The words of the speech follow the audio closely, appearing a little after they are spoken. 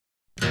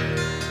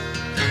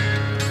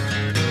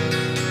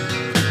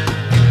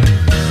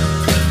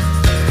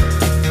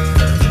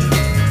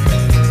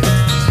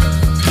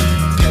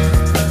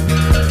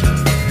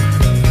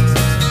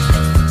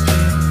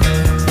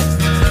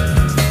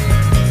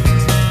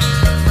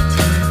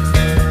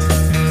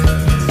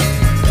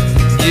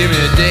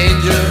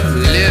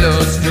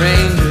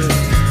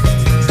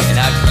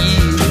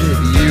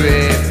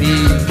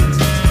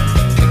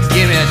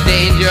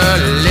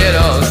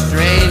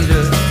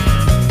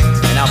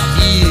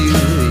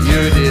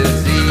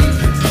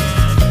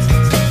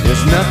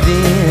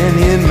nothing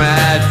in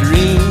my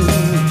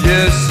dreams,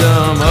 just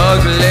some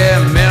ugly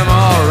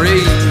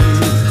memories.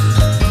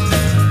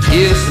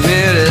 Kiss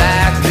me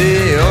like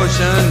the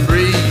ocean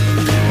breeze.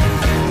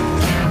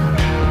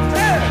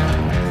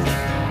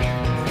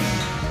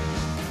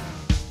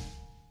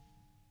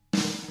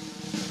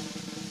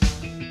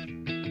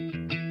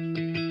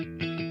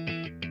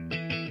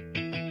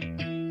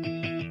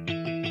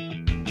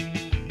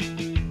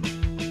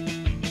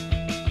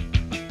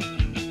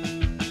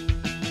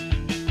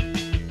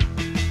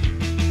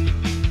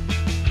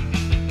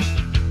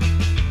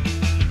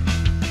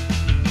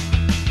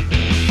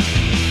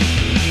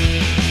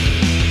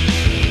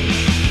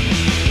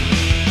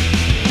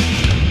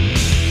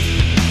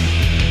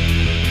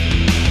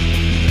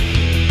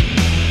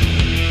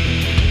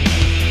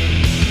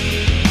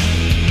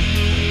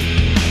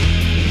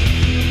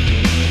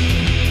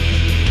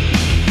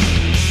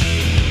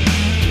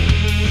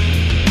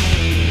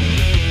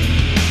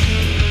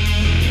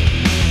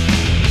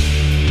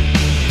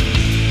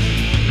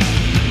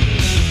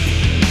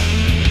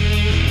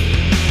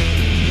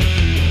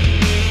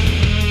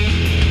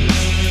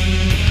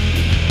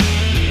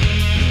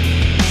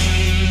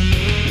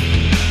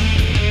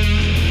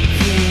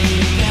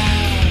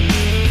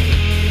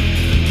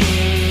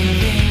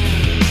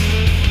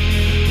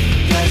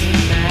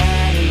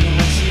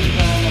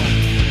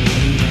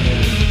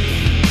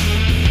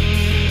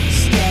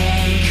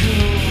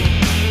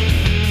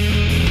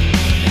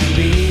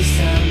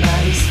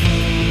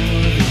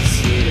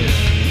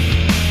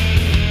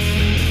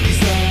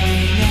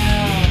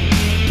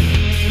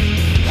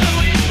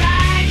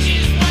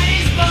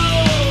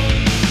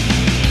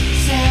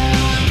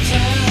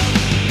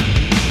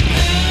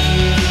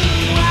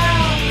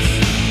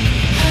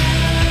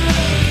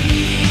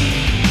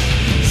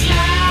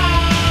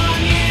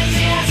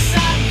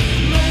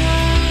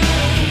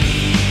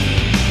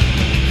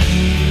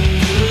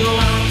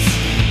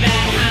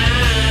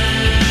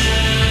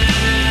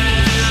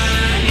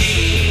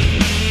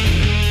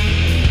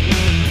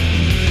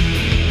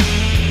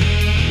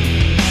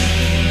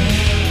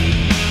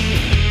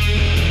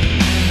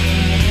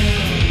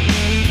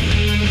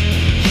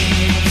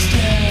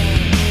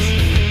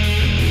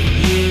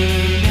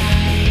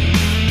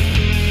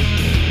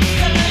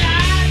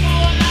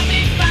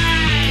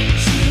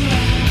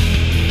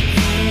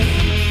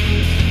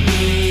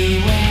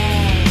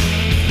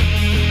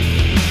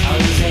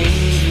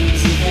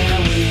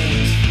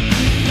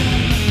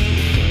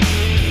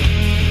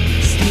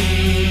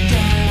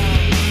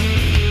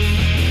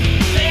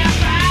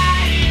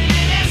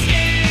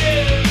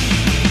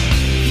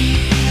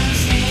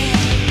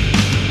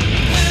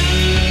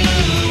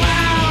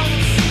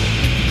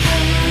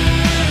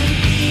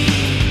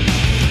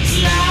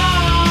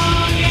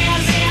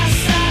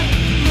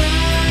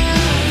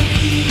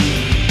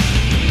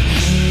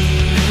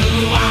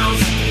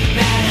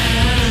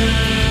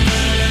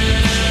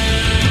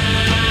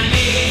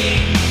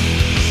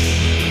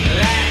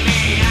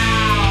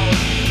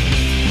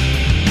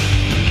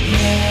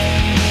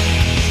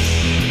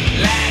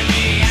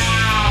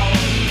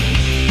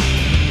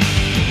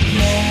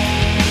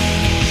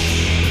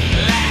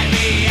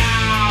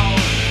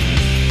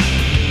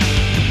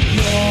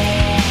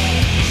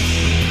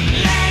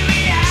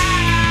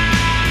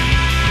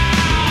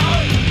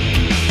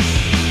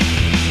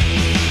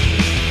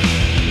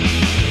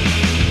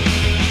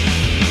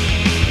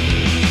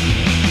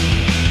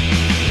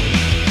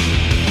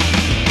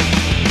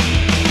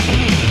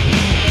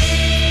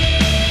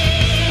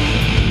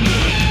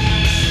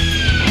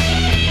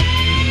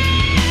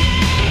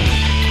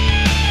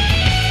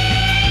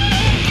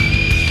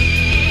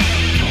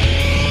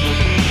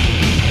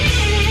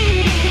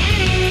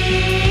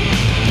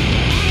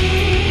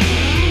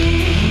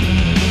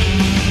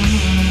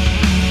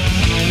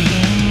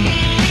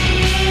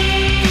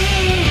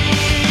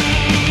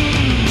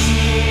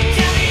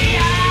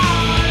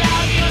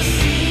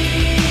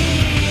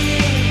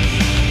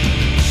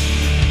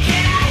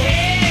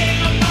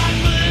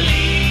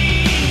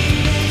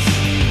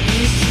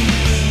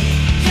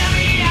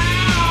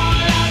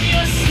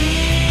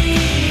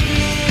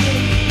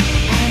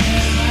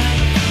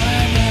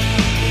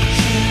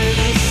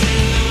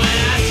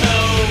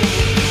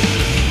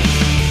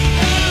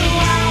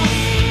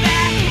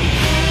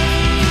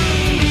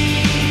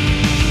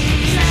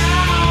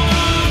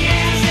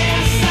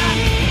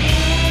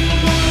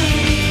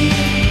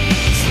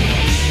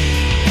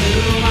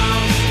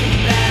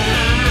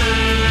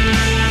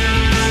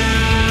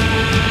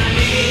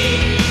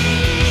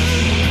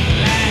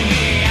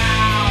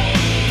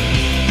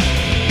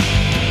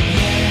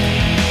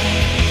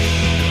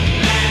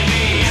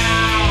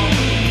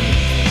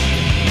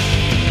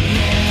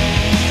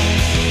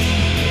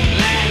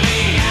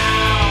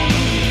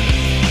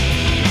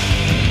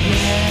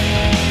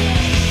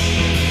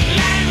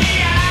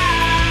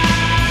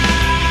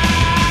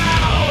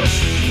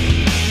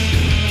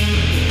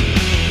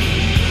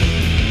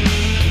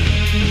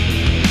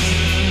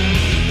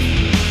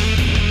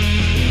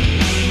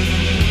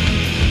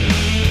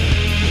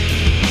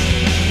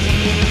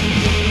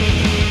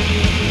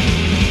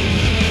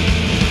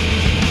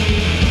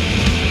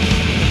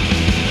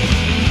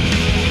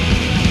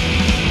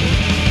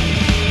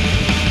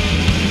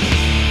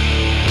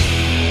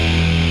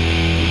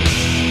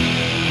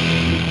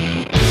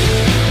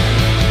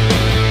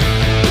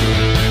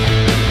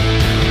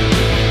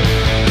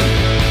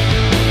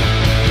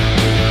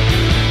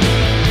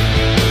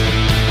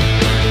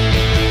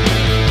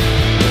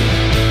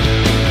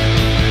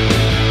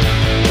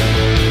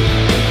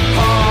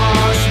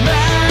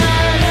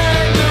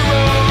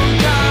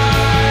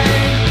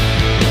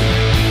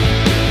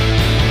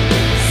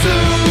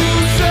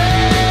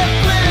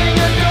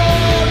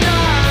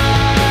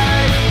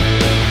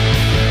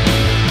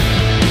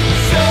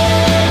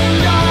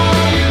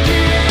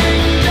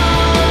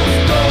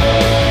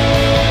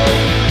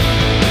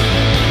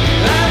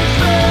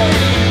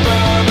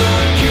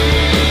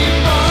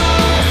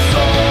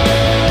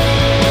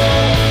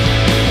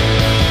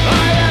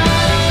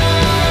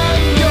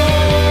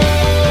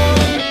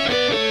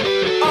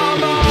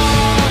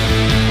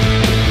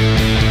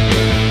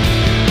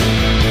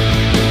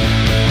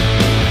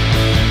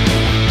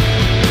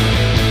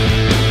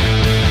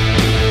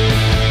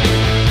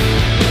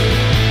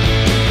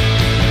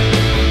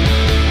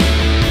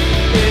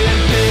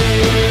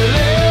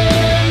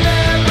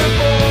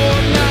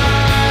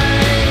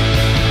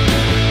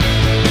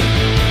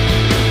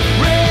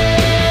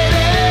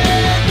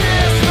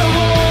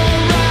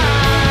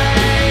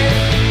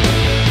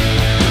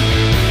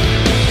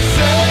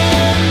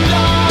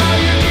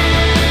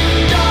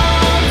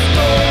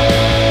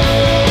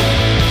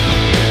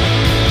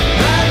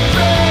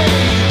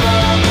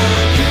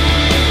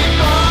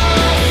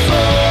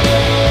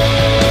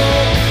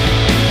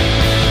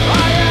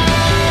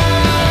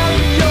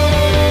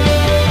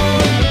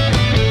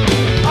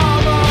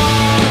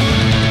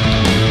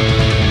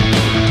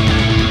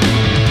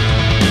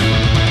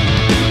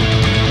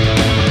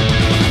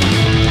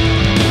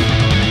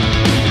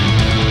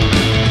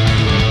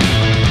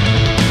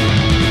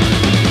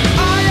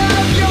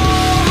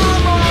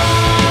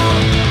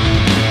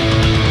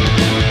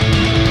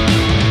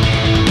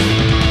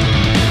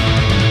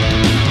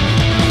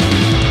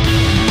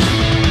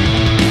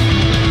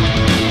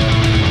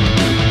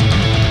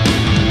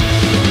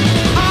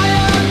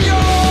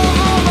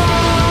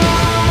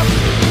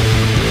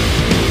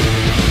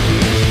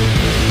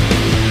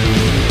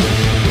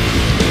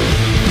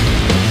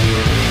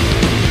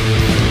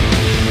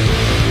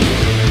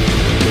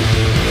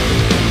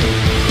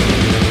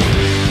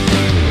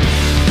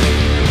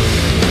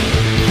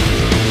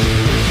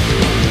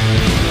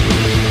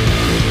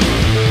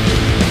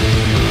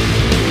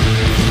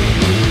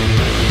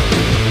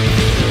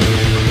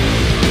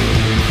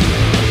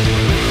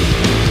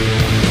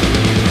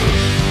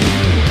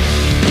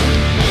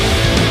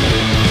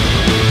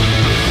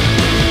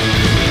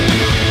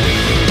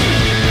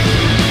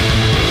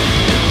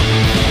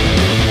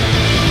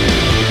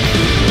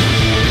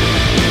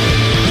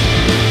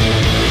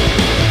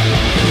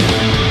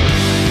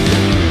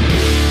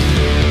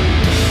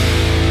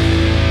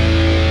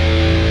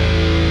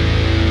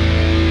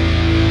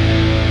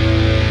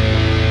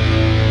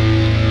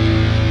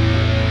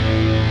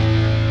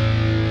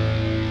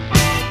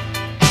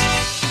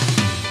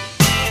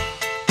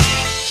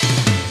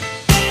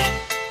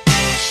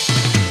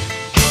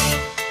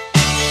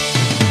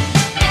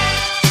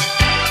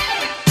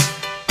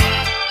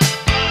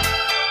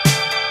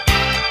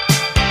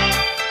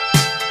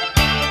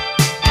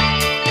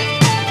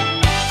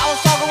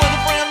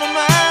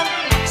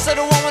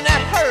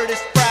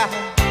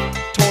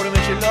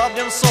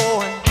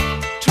 going.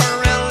 Turn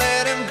around,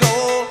 let him go.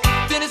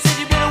 Then he said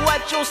you better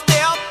watch your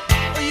step,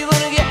 or you're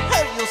gonna get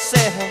hurt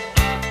yourself.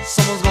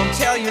 Someone's gonna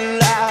tell you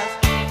lies,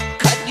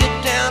 cut you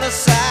down to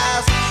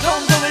size.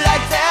 Don't do me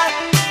like that.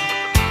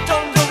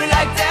 Don't do me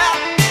like that.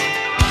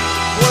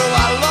 What if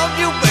I love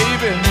you,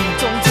 baby?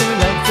 Don't do me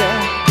like that.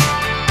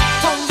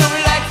 Don't do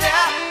me like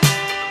that.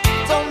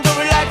 Don't do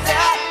me like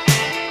that.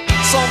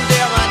 Someday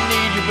I might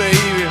need you,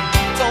 baby.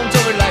 Don't do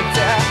me like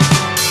that.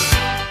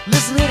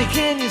 Listen, honey,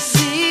 can you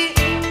see?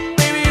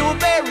 Baby, you will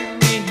bury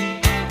me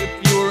if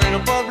you were in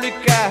a public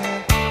eye.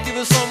 Give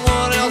us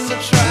someone else a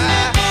try.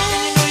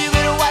 And you know you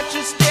better watch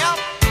your step,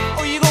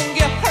 or you're gonna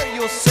get hurt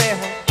yourself.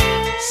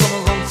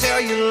 Someone's gonna tell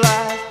you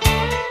lies,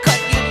 cut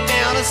you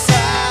down to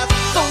size.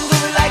 Don't do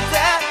me like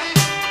that.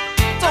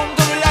 Don't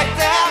do me like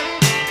that.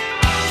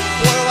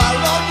 What if I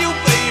love you,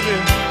 baby?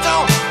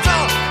 Don't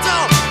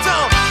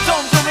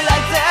do me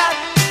like that.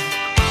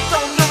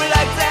 Don't do me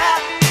like that.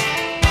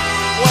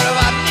 What if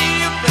I need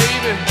you,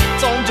 baby?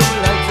 Don't do me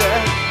like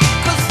that.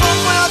 'Cause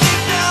somewhere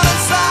deep down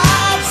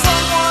inside,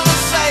 someone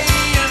is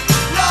saying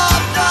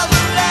love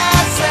doesn't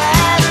last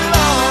that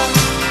long.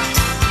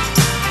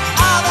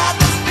 All that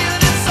this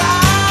feeling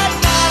inside,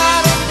 night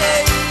out and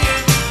day,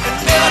 and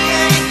never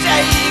can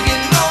take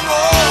it no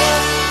more.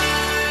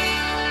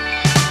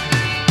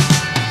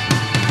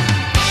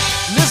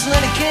 Listen,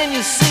 honey, can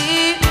you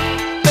see?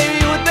 Baby,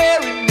 you would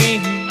bury me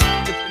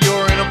if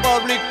you're in a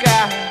public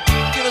eye.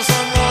 Give us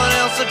someone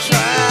else a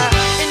try.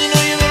 And you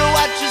know you better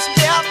watch your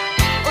step,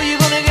 or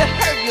you're gonna get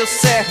hurt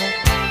yourself.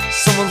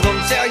 Someone's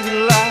gonna tell you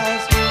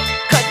lies,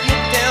 cut you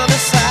down to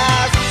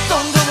size.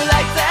 Don't do me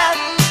like that.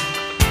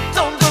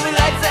 Don't do me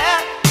like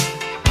that.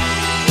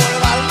 What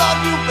if I love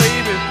you,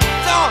 baby?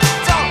 Don't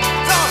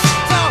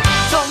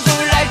do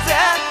me like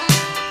that.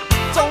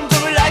 Don't do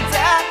me like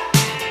that.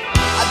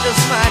 I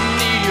just might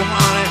need you,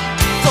 honey.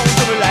 Don't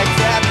do me like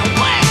that. No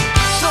way.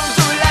 Don't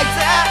do me like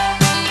that.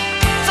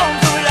 Don't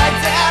do me like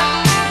that.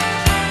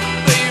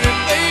 Baby,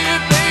 baby,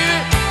 baby.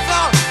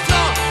 Don't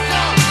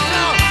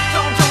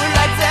do me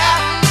like that.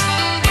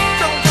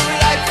 Don't do me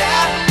like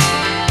that.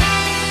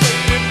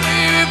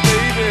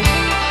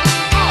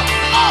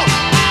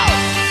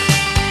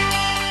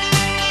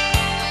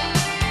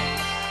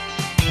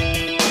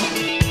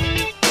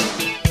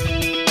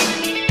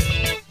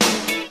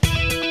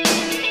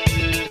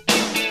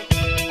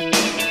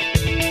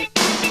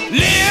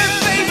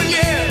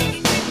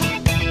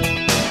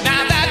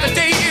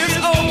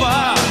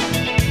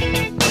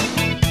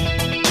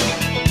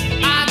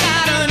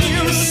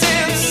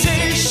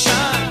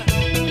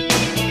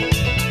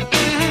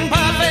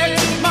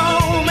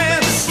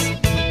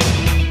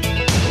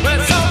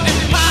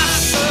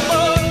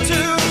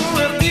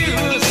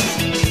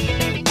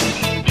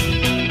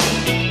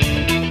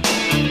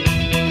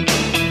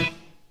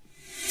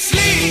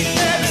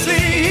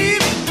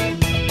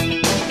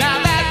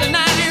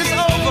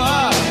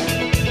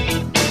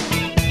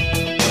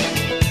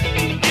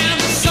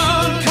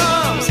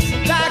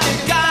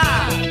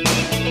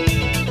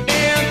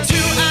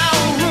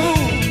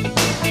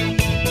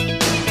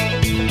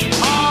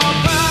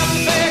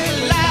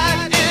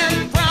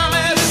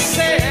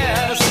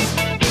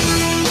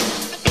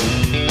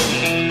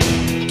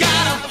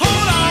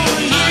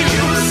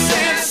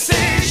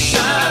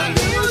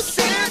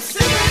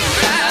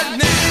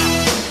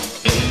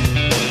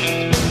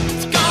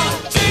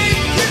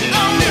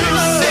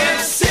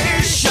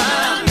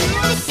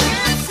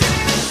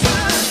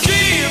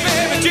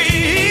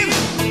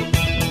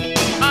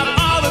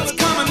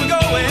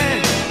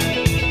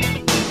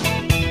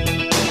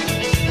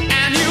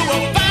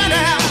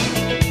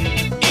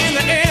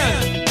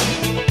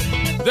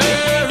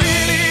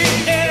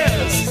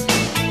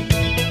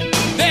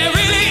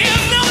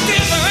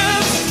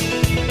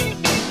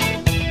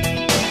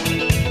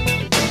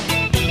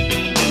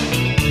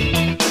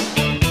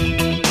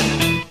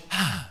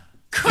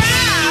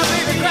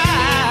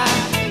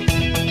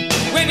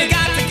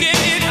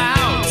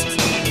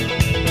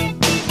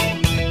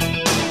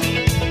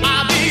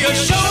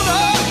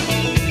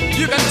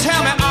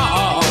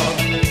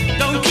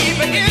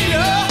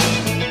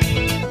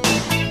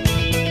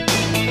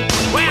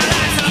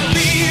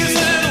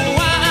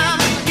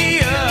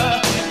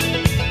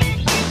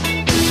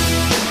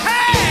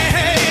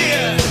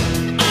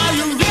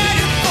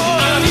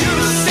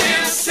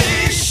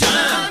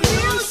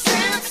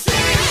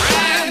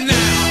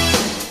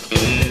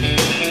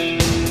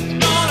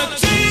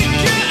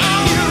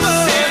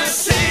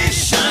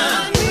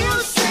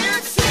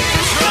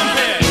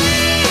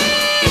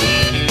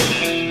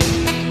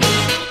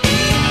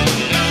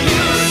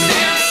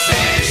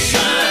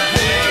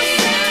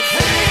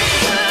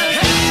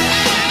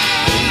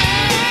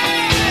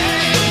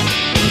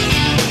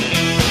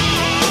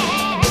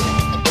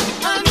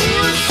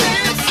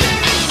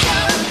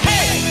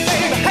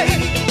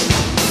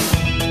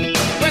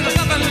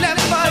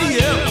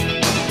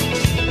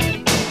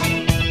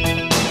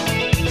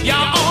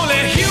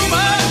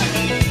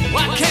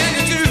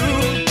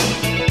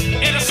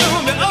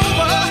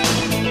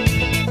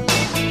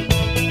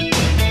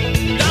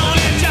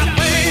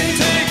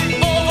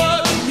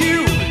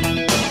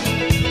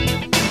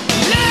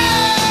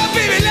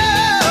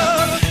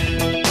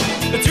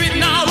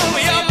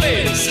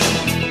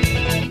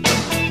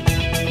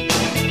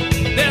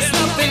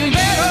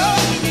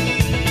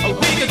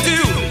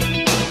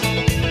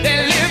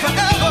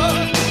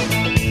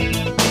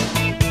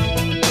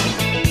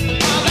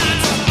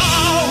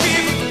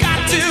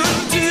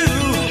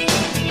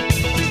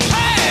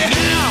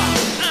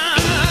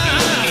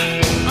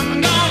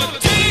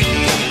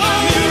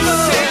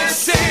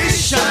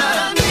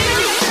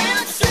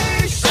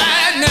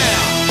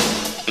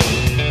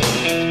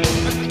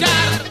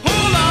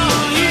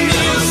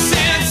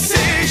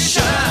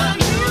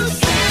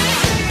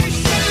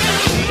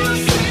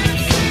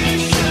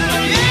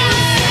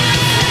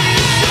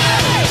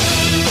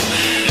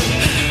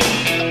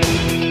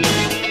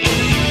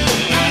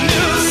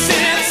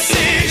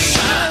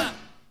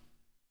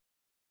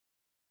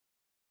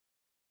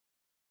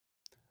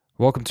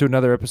 Welcome to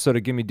another episode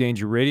of Gimme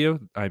Danger Radio.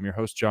 I'm your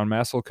host, John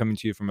Massel, coming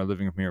to you from my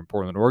living room here in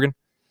Portland, Oregon.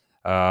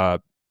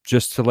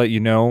 Just to let you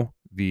know,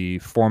 the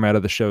format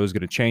of the show is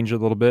going to change a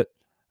little bit.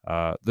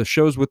 The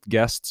shows with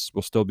guests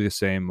will still be the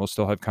same. We'll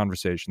still have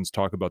conversations,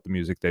 talk about the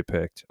music they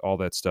picked, all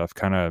that stuff,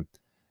 kind of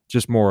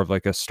just more of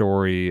like a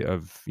story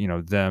of,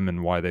 them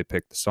and why they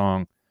picked the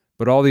song.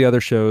 But all the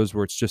other shows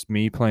where it's just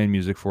me playing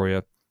music for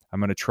you, I'm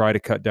going to try to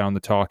cut down the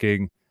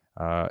talking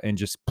and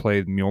just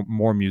play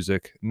more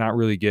music, not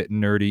really get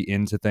nerdy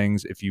into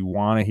things. If you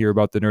want to hear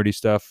about the nerdy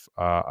stuff,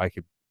 I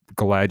could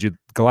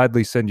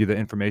gladly send you the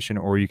information,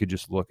 or you could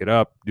just look it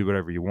up, do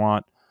whatever you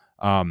want.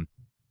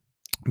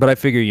 But I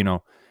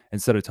figure,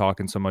 instead of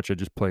talking so much, I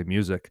just play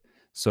music.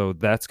 So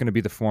that's going to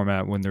be the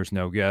format when there's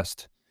no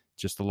guest.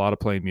 Just a lot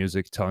of playing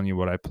music, telling you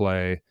what I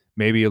play,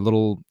 maybe a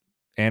little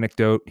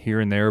anecdote here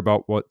and there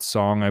about what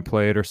song I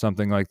played or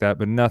something like that,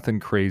 but nothing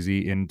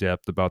crazy in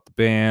depth about the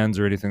bands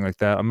or anything like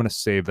that. I'm going to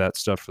save that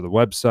stuff for the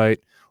website,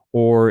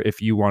 or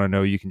if you want to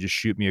know, you can just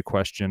shoot me a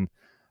question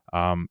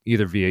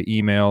either via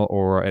email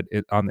or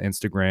on the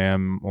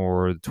Instagram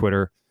or the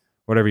Twitter,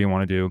 whatever you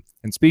want to do.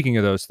 And speaking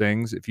of those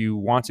things, if you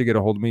want to get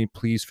a hold of me,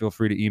 please feel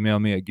free to email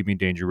me at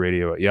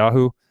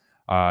gimmedangerradio@yahoo.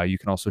 You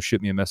can also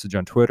shoot me a message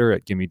on Twitter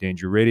at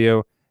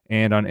gimmedangerradio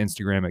and on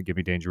Instagram at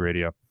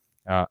gimmedangerradio.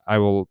 I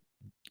will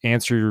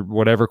answer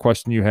whatever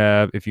question you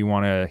have. If you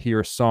want to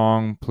hear a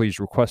song, please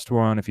request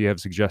one. If you have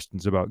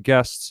suggestions about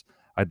guests,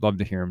 I'd love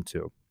to hear them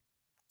too.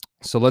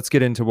 So let's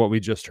get into what we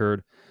just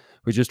heard.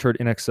 We just heard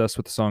In Excess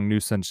with the song New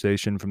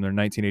Sensation from their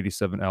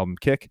 1987 album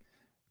Kick.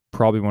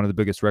 Probably one of the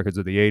biggest records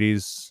of the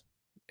 80s.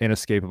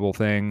 Inescapable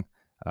thing.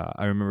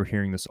 I remember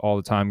hearing this all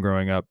the time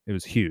growing up. It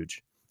was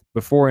huge.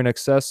 Before In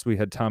Excess, we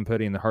had Tom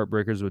Petty and the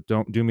Heartbreakers with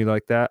Don't Do Me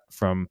Like That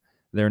from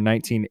their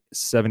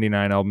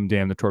 1979 album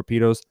Damn the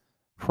Torpedoes.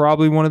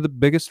 Probably one of the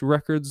biggest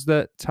records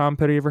that Tom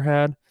Petty ever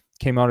had.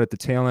 Came out at the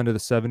tail end of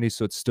the 70s,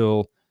 so it's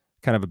still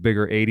kind of a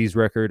bigger 80s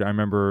record. I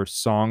remember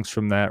songs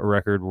from that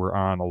record were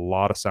on a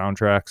lot of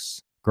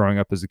soundtracks growing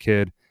up as a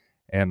kid,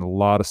 and a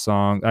lot of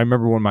songs. I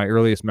remember one of my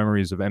earliest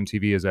memories of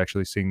MTV is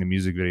actually seeing the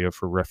music video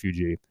for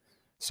Refugee.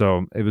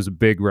 So it was a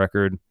big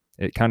record.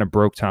 It kind of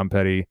broke Tom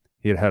Petty.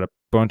 He had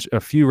a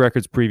few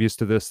records previous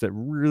to this that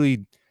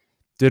really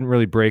didn't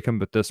really break him,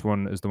 but this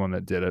one is the one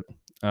that did it.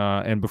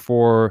 And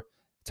before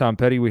Tom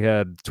Petty, we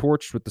had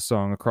Torch with the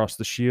song Across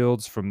the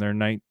Shields from their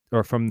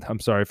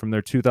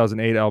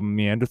 2008 album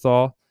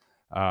Neanderthal.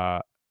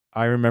 I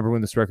remember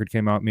when this record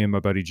came out, me and my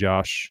buddy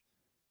Josh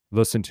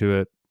listened to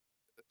it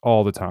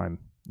all the time,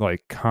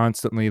 like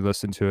constantly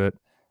listened to it.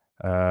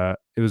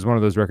 It was one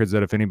of those records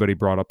that if anybody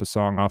brought up a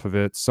song off of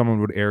it,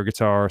 someone would air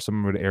guitar,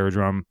 someone would air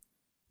drum.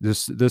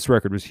 This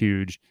record was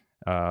huge.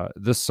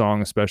 This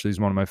song especially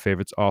is one of my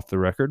favorites off the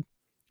record.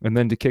 And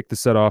then to kick the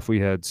set off, we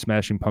had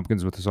Smashing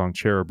Pumpkins with the song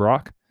Cherub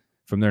Rock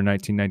from their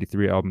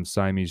 1993 album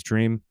Siamese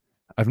Dream.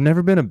 I've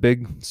never been a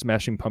big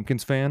Smashing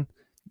Pumpkins fan.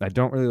 I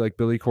don't really like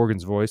Billy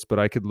Corgan's voice, but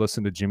I could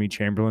listen to Jimmy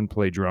Chamberlain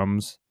play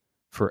drums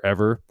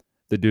forever.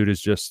 The dude is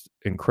just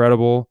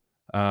incredible.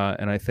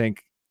 And I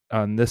think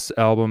on this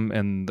album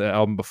and the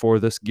album before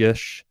this,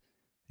 Gish,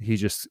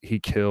 he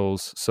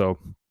kills. So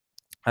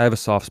I have a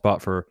soft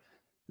spot for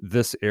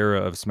this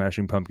era of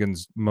Smashing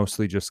Pumpkins,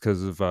 mostly just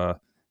because of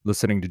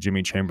listening to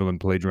Jimmy Chamberlain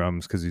play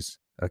drums, because he's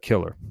a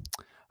killer.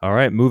 All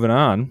right, moving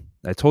on.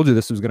 I told you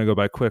this was going to go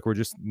by quick. We're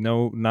just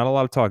not a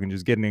lot of talking,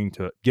 just getting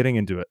into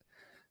it.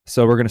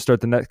 So we're going to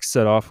start the next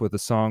set off with a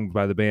song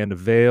by the band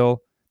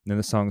Veil. And then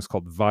the song is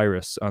called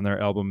Virus on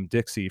their album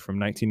Dixie from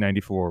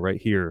 1994,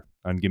 right here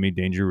on Gimme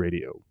Danger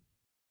Radio.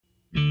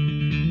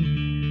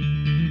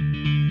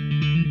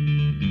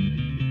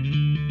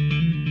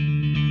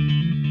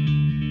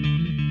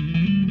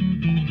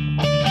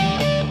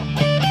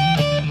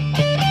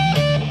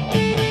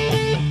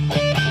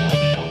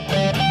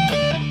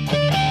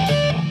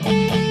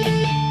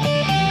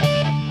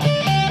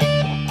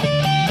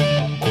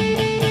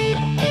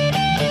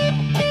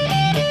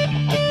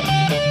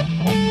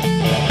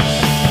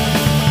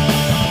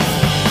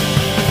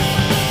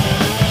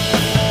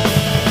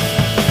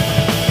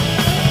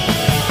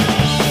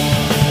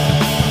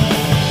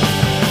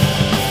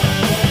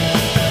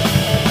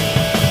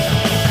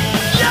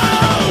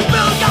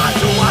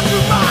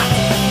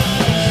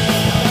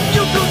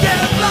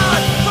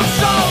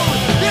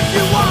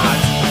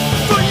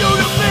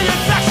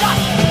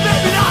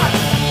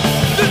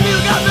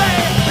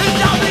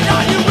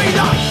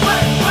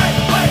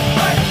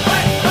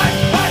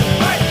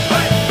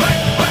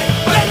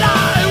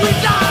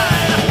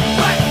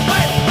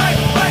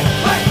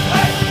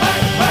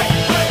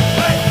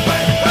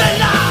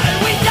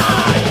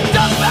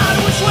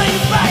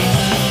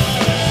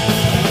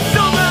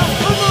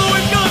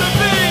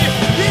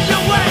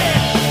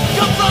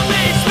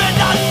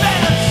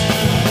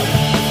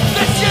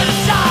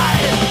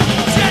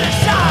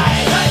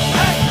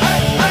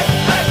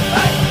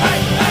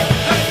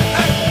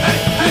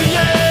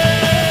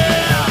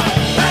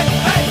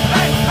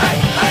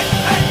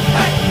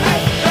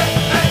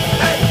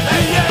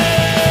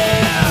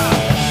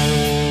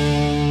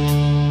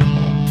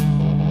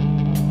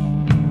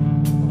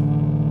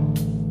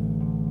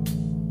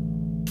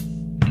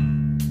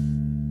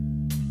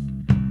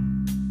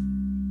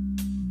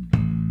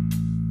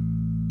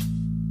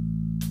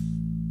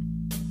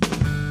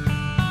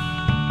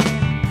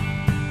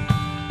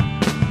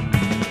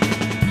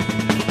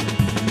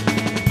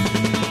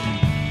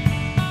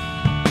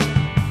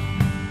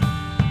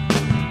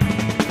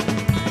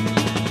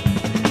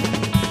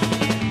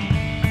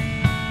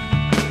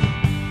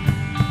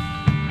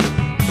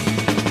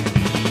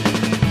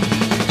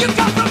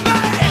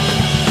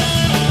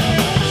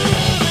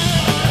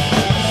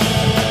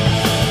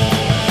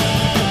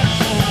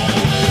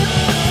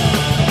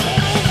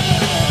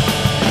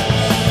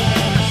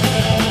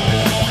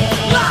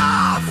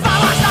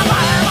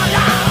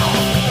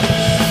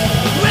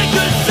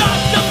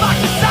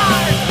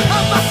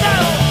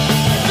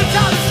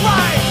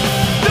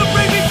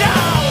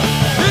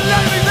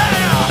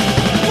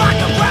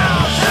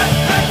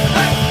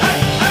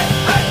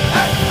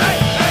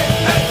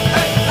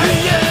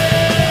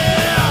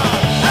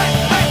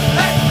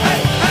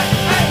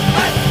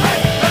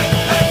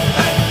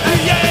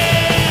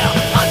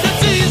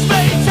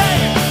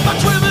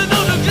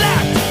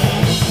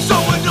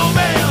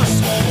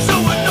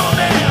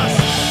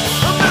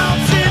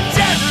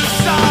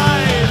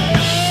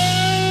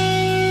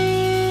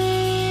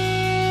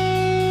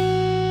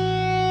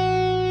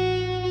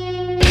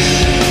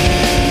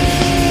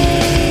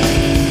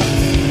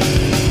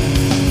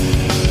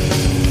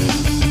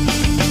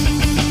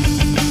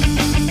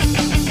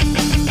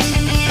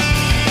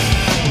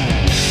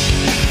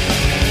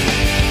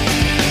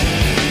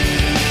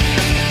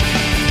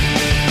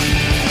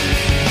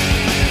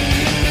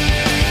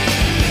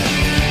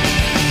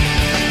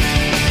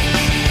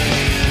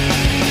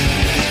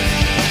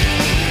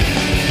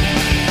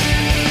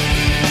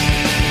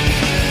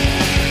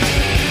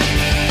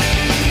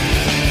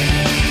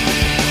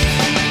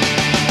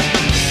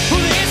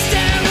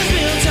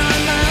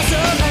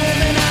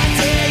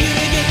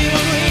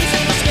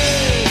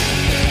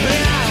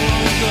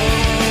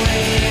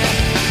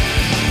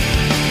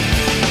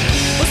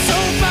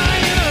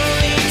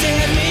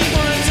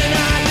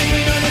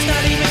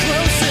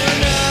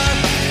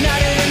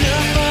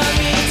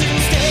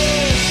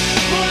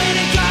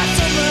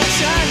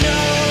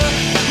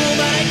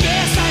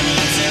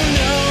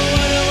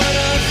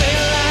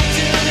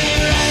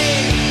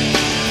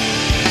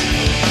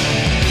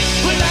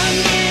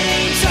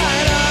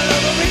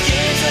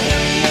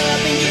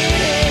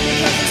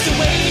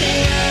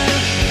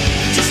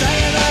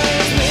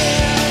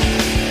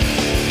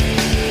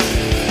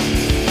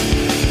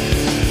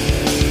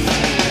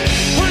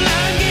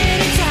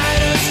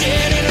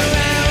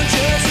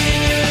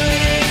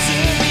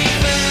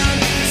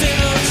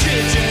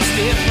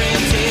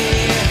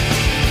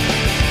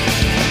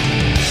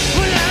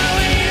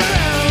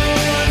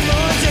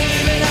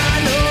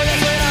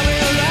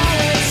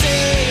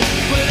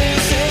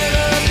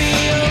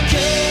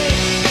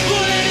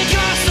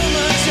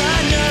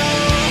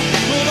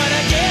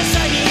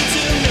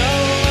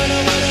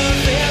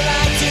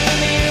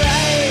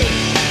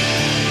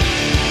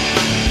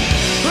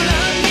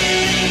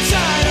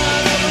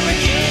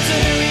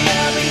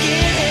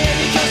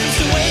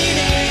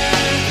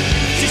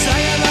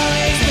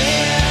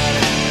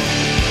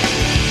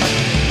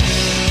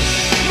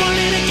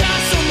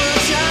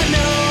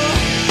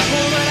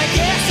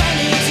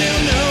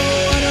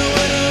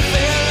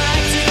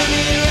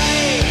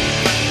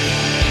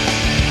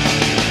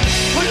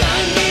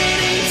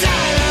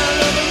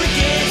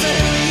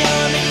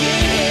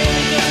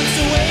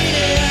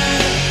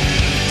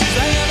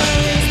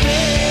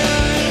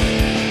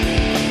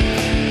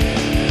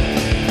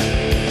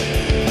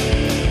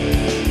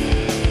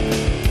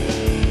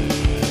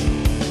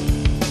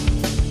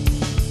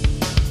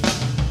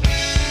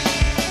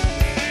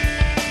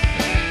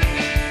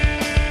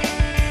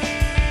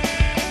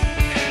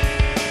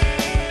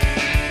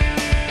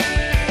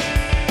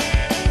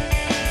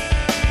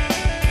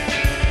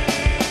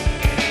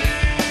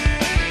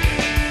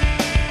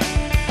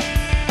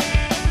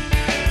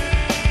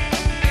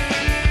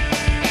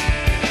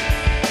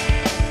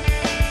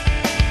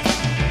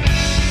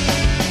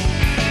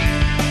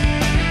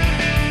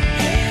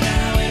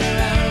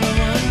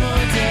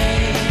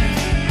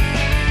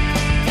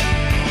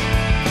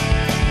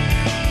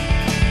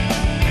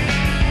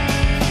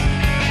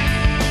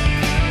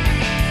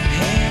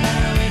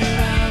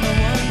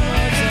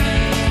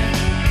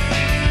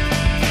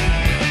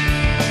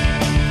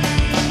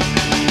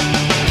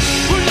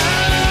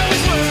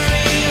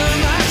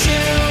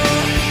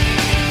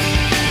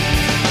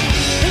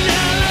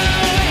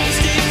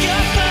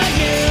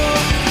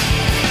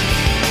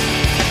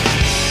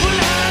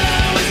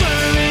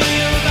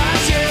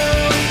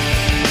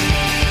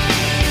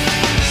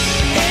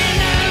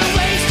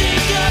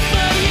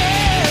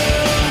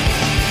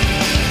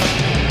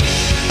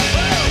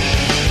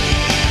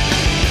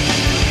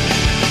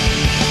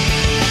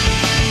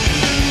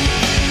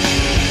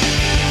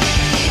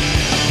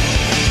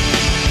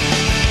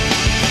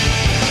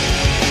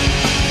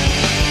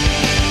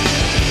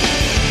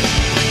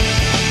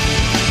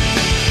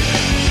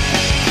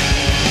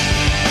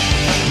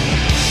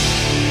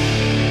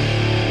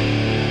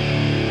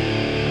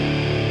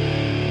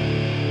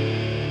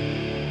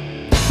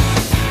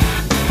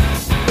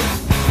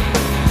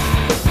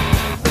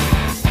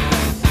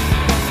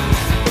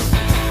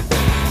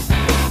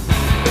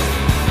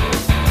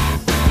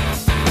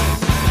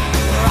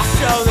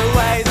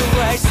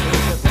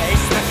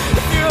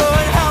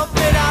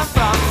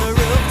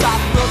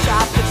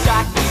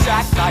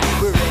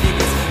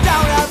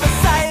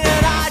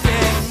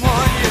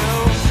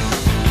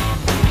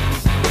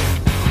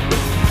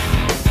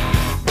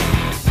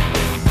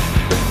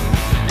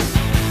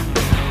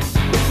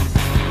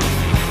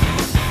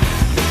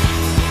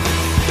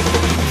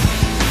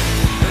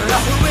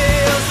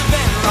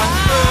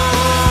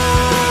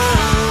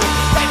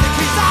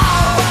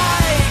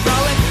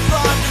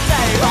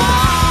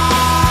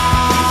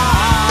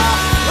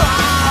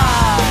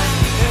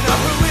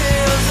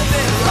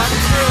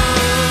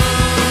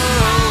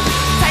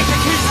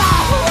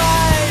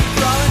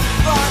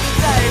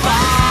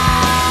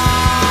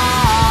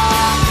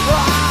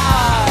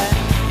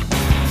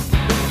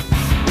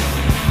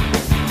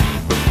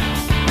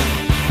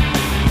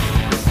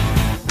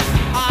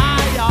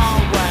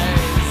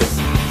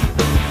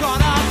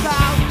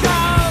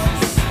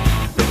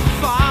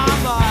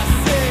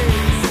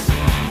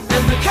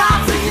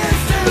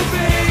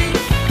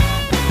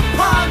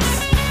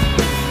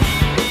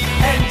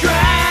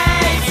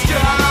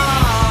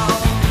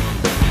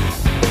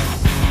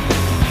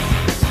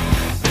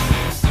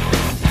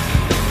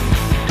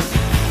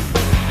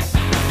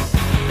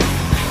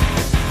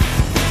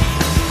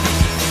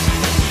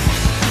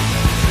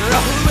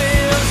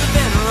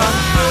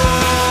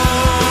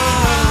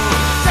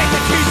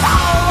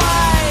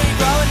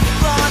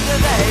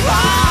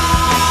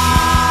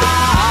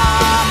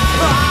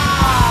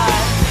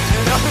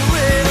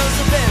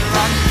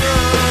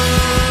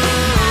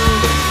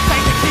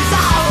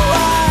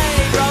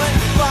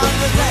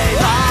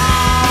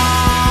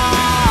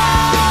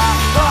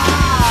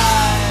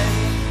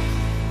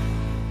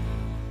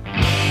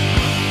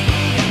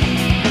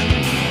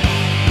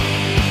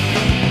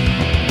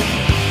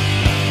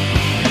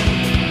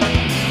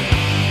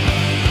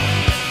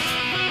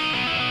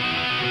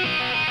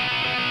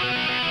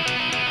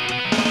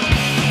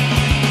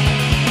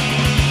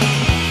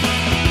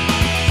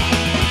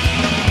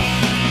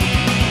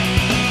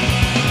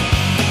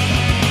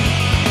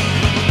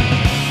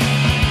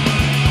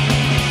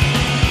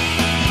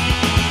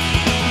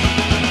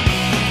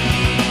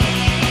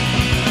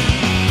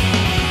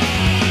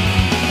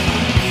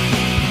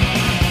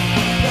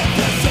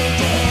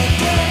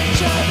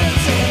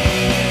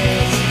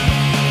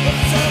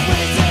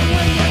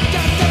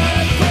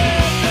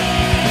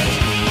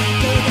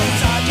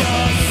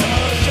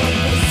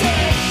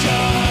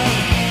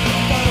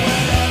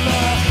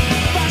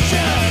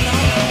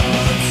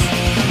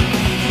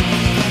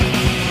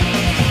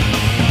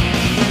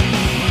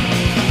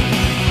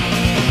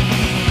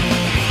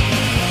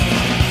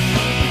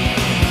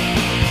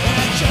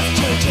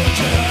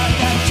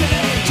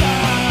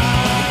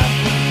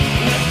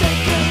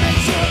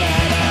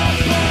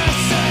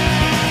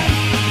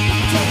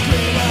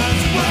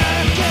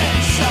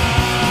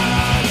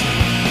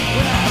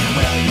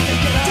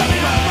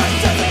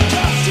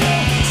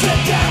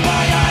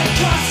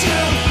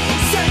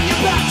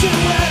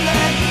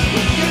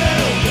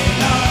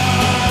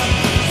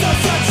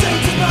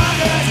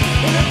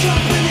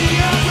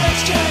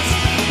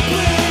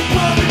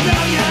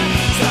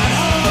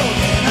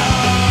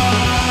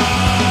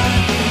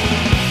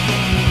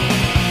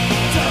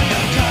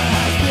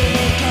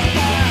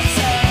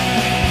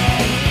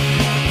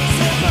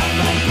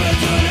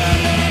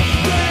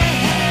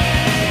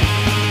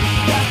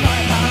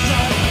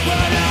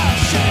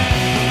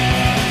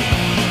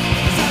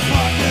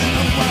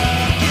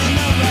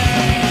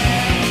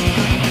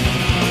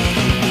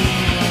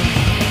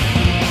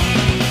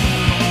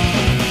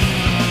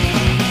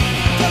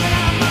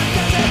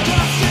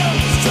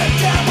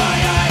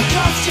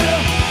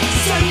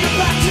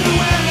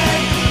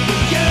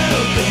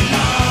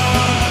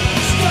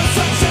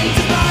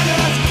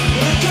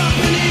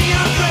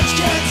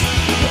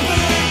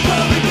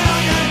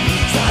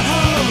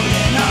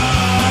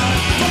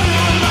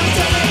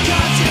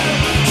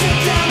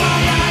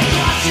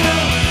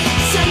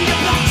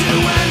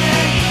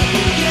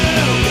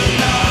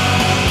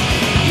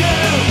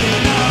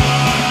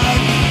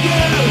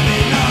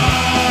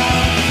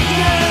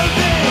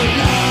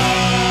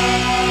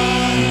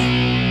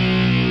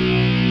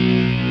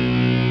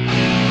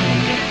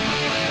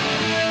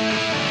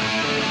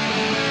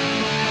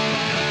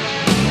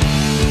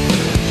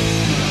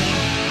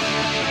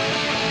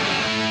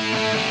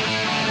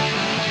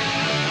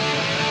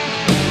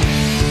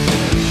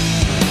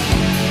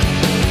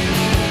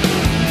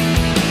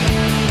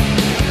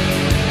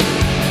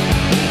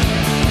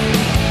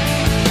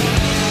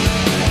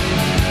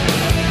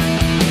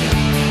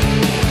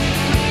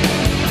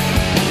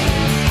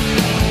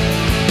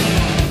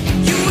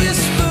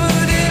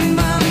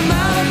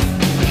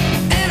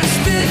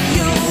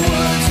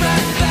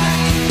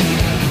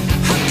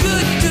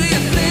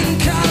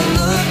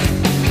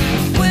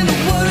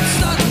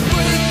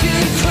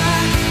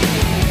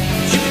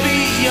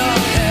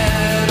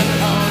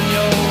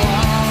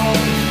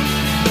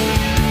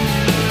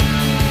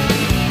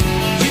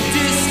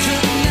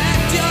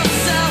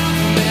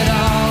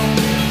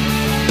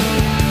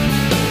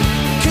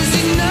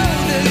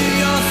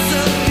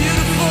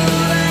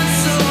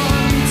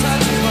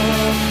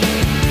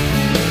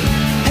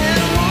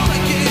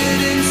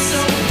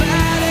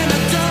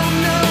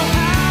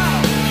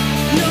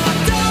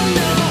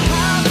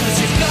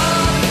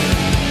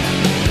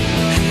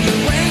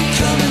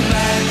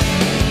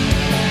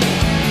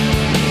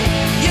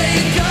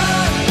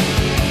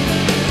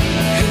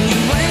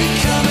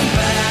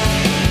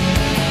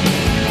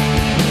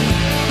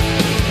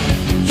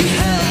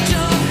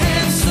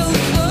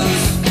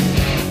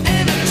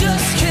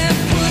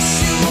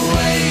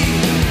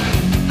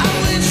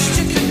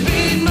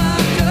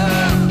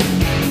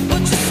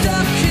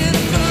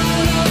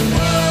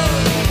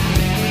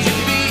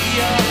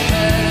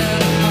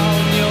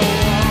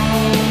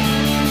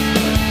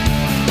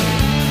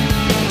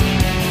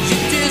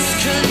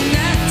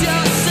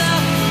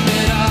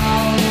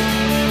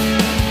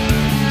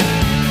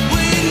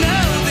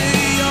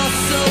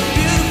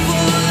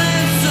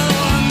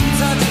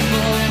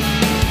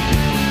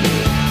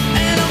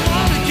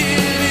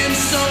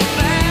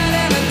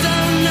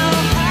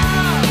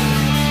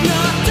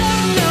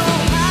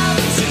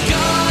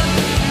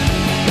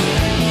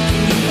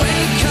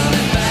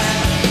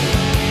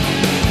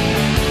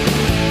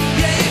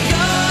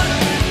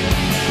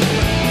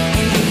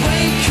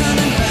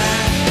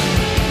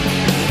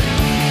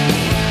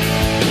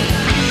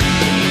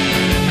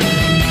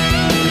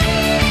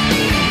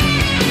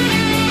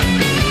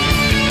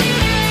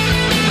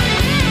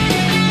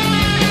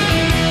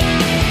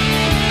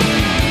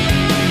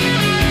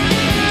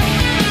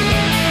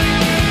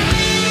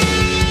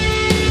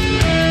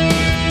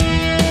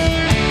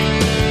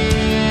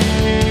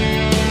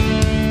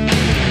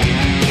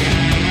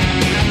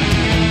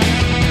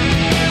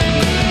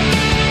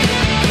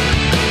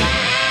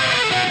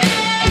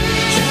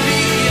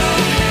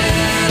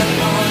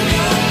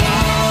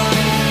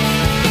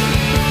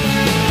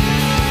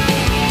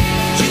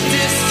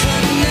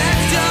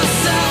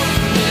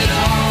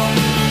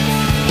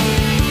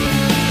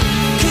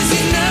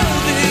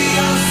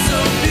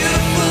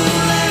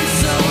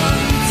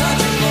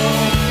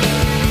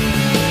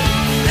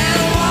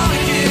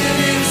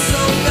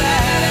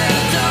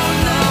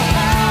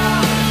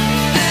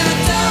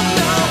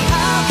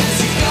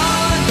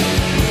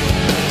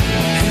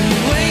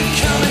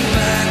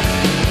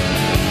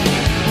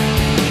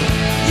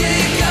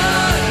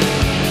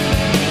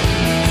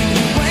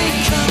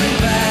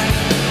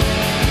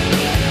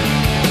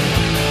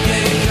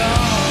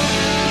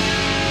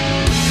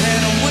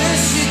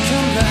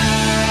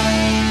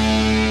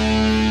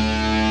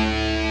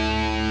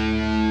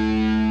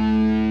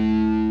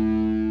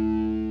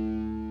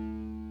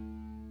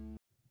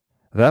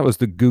 That was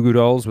the Goo Goo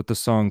Dolls with the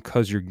song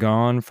 "'Cause You're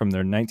Gone" from their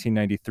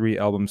 1993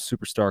 album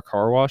Superstar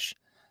Car Wash.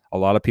 A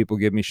lot of people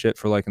give me shit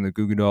for liking the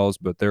Goo Goo Dolls,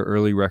 but their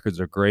early records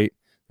are great.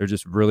 They're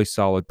just really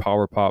solid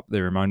power pop. They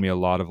remind me a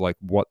lot of like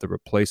what the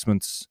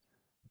Replacements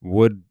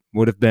would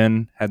would have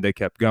been had they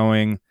kept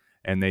going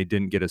and they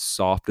didn't get as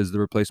soft as the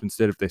Replacements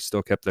did. If they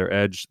still kept their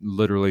edge,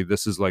 literally,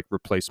 this is like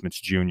Replacements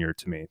Junior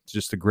to me. It's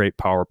just a great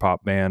power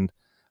pop band.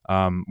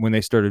 When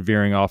they started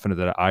veering off into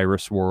the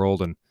Iris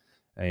world and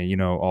you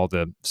know, all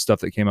the stuff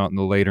that came out in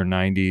the later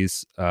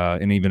 90s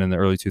and even in the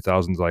early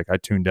 2000s, like I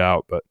tuned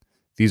out, but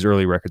these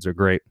early records are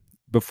great.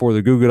 Before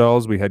the Goo Goo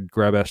Dolls, we had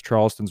Grab Ass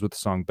Charlestons with the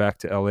song Back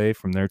to LA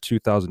from their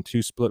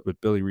 2002 split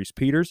with Billy Reese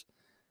Peters.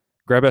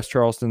 Grab Ass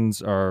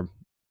Charlestons are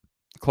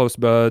close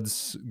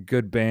buds,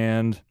 good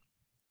band.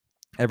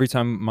 Every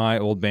time my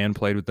old band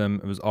played with them,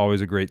 it was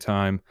always a great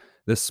time.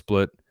 This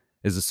split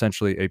is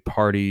essentially a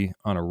party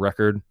on a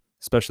record,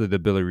 especially the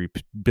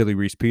Billy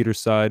Reese Peters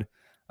side.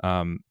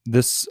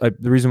 The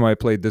reason why I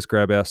played this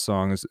Grab Ass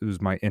song is it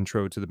was my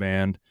intro to the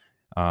band,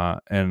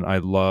 and I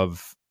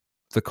love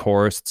the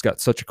chorus. It's got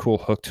such a cool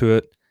hook to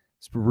it.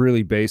 It's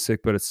really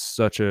basic, but it's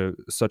such a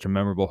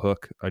memorable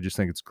hook. I just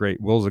think it's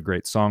great. Will's a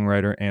great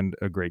songwriter and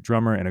a great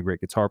drummer and a great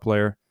guitar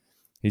player.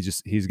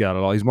 He's got it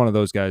all. He's one of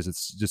those guys that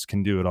just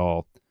can do it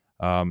all.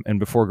 And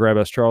before Grab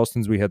Ass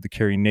Charlestons, we had the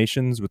Carrie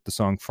Nations with the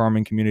song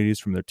Farming Communities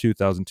from their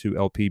 2002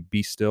 LP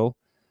Be Still.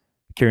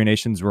 Carrie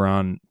Nations were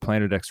on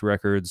Planet X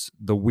Records,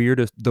 the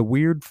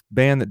weird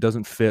band that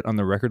doesn't fit on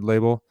the record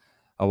label.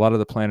 A lot of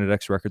the Planet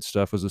X Records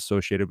stuff was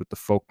associated with the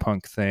folk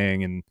punk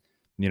thing and,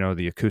 you know,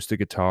 the acoustic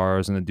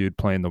guitars and the dude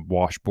playing the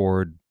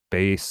washboard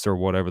bass or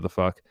whatever the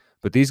fuck.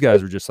 But these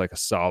guys were just like a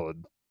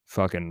solid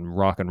fucking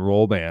rock and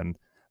roll band.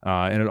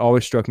 And it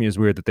always struck me as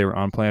weird that they were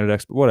on Planet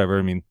X, but whatever.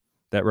 I mean,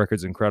 that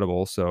record's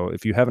incredible. So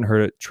if you haven't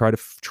heard it, try to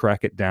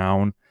track it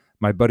down.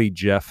 My buddy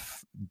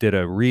Jeff did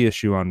a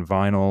reissue on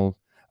vinyl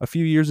a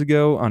few years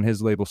ago on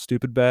his label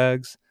Stupid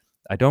Bags.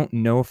 I don't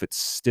know if it's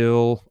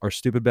still, or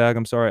Stupid Bag,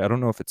 I'm sorry. I don't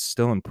know if it's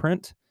still in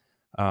print,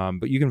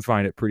 but you can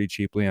find it pretty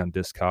cheaply on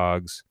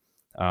Discogs.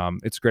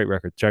 It's a great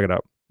record. Check it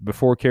out.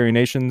 Before Carrie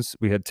Nations,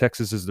 we had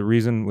Texas Is the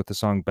Reason with the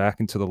song Back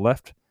and to the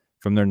Left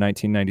from their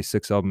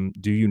 1996 album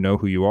Do You Know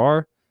Who You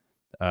Are?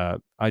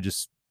 I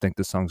just think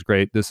this song's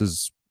great. This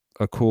is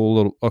a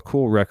cool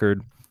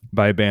record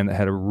by a band that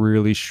had a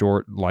really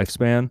short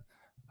lifespan.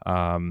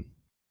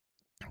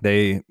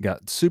 They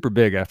got super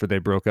big after they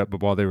broke up,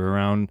 but while they were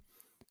around,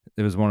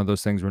 it was one of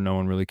those things where no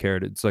one really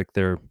cared. It's like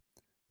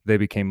they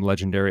became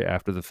legendary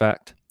after the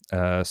fact.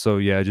 So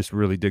yeah, I just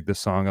really dig this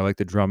song. I like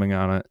the drumming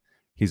on it.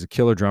 He's a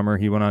killer drummer.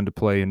 He went on to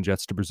play in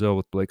Jets to Brazil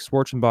with Blake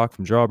Schwarzenbach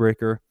from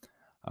Jawbreaker.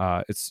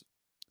 It's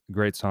a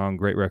great song,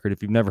 great record.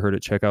 If you've never heard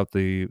it, check out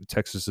the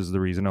Texas Is the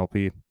Reason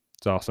LP.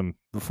 It's awesome.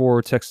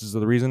 Before Texas Is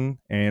the Reason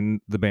and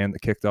the band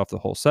that kicked off the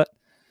whole set,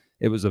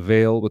 it was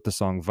Avail with the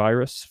song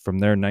Virus from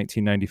their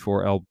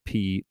 1994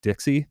 LP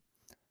Dixie.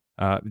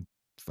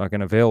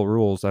 Fucking Avail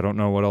rules. I don't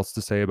know what else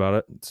to say about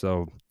it.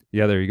 So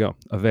yeah, there you go.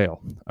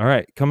 Avail. All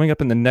right. Coming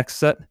up in the next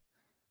set,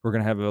 we're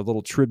going to have a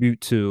little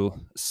tribute to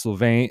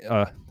Sylvain.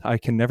 I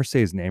can never say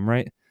his name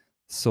right.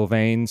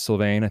 Sylvain.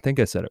 I think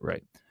I said it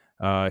right.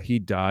 He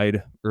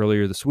died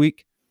earlier this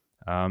week.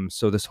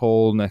 So this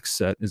whole next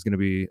set is going to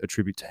be a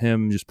tribute to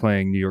him, just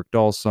playing New York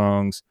Dolls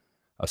songs,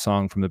 a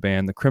song from the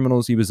band The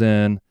Criminals he was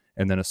in,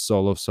 and then a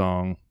solo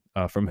song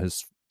from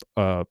his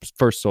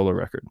first solo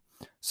record.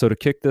 So to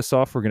kick this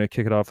off, we're going to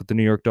kick it off with the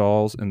New York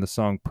Dolls and the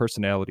song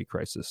Personality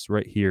Crisis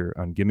right here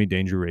on Gimme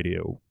Danger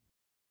Radio.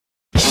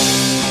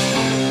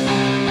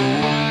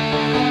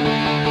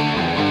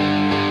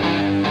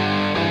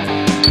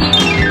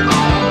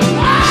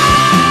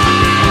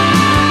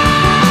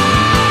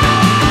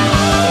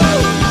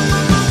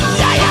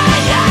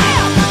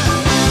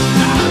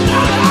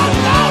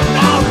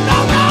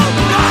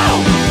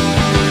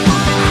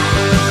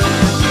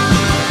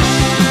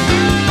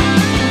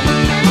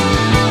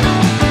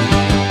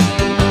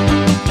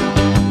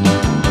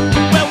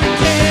 Well, we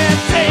can't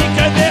take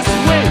her this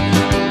way,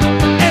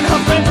 and her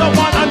friends